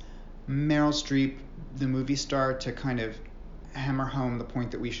use Meryl Streep, the movie star, to kind of hammer home the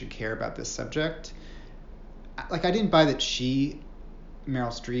point that we should care about this subject. Like, I didn't buy that Meryl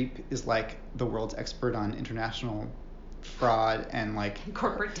Streep is like the world's expert on international fraud and like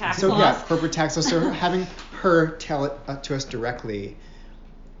corporate tax so laws. Yeah, corporate tax laws. So having her tell it to us directly,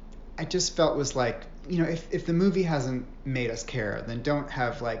 I just felt was like, if the movie hasn't made us care, then don't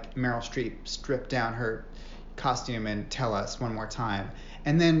have like Meryl Streep strip down her costume and tell us one more time.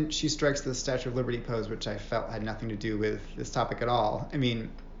 And then she strikes the Statue of Liberty pose, which I felt had nothing to do with this topic at all. I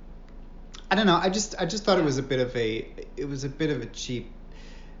mean, I don't know. I just thought it was a bit of a cheap.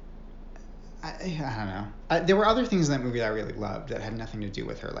 I don't know. There were other things in that movie that I really loved that had nothing to do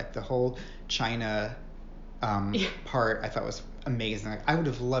with her, like the whole China part. I thought was amazing. Like, I would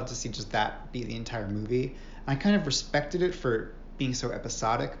have loved to see just that be the entire movie. I kind of respected it for being so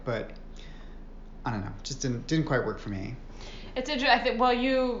episodic, but I don't know. Just didn't quite work for me. It's interesting. I think, well,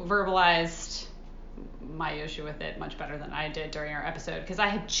 you verbalized my issue with it much better than I did during our episode, because I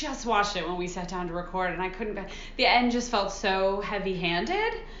had just watched it when we sat down to record, and I couldn't. The end just felt so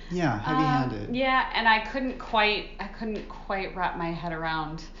heavy-handed. Yeah, heavy-handed. Yeah, and I couldn't quite wrap my head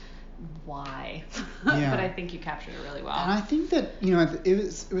around why. Yeah. But I think you captured it really well. And I think that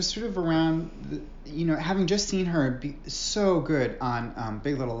it was sort of around having just seen her be so good on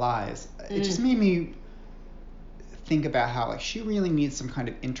Big Little Lies. It just made me think about how like she really needs some kind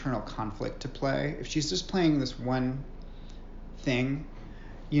of internal conflict to play. If she's just playing this one thing,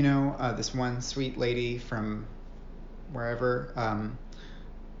 this one sweet lady from wherever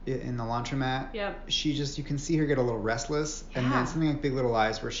in the laundromat, Yep. you can see her get a little restless. Yeah. And then something like Big Little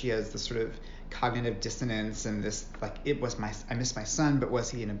Lies, where she has this sort of cognitive dissonance and this like, I miss my son, but was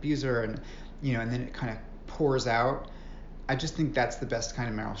he an abuser? And and then it kind of pours out. I just think that's the best kind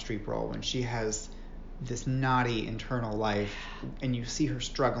of Meryl Streep role, when she has this knotty internal life and you see her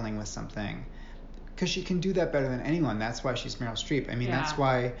struggling with something, because she can do that better than anyone. That's why she's Meryl Streep. I mean, that's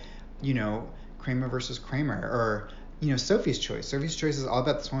why Kramer versus Kramer, or Sophie's Choice. Sophie's Choice is all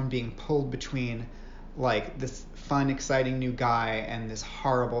about this woman being pulled between like this fun, exciting new guy and this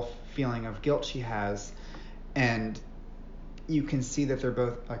horrible feeling of guilt she has, and you can see that they're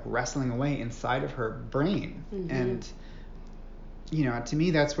both like wrestling away inside of her brain. Mm-hmm. And to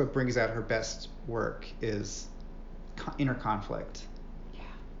me, that's what brings out her best work, is inner conflict.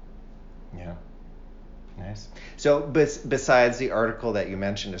 Yeah. Nice. So besides the article that you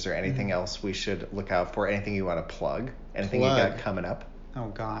mentioned, is there anything else we should look out for? Anything you want to plug? Anything you got coming up? Oh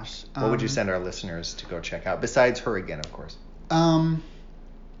gosh. What would you send our listeners to go check out? Besides her again, of course.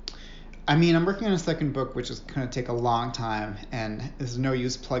 I mean, I'm working on a second book, which is going to take a long time, and there's no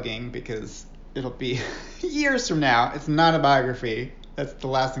use plugging because it'll be years from now. It's not a biography. That's the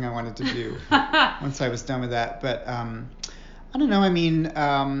last thing I wanted to do once I was done with that. But I don't know. I mean,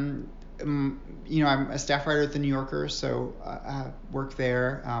 you know, I'm a staff writer at the New Yorker, so I work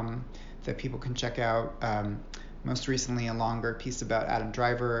there that people can check out. Most recently, a longer piece about Adam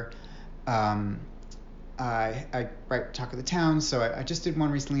Driver. I write Talk of the Town, so I just did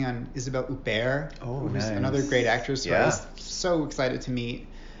one recently on Isabelle Huppert, who's nice. another great actress who I Yeah. was so excited to meet.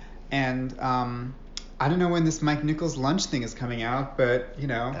 And I don't know when this Mike Nichols lunch thing is coming out, but, you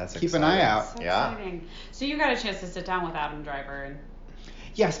know, That's keep an eye exciting. out. So Yeah. exciting. So you got a chance to sit down with Adam Driver and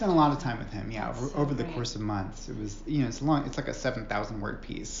Yeah, I spent a lot of time with him. Yeah, That's so over the great. course of months. It was, you know, it's long. It's like a 7,000 word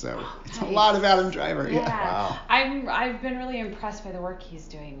piece, so it's a Nice. lot of Adam Driver. Yeah. Wow. I've been really impressed by the work he's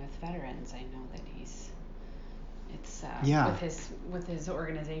doing with veterans. I know that it's Yeah. with his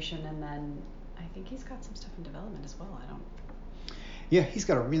organization, and then I think he's got some stuff in development as well. I don't. Yeah, he's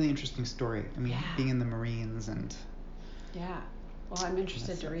got a really interesting story. I mean, Yeah. being in the Marines and Yeah. Well, I'm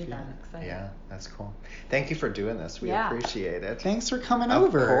interested to read that. Excited. Yeah, that's cool. Thank you for doing this. We Yeah. appreciate it. thanks for coming Of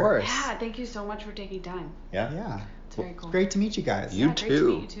over. course. Yeah. Thank you so much for taking time. Yeah. Yeah. It's very cool. Great to meet you guys. You Great to too.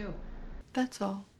 meet you too. That's all.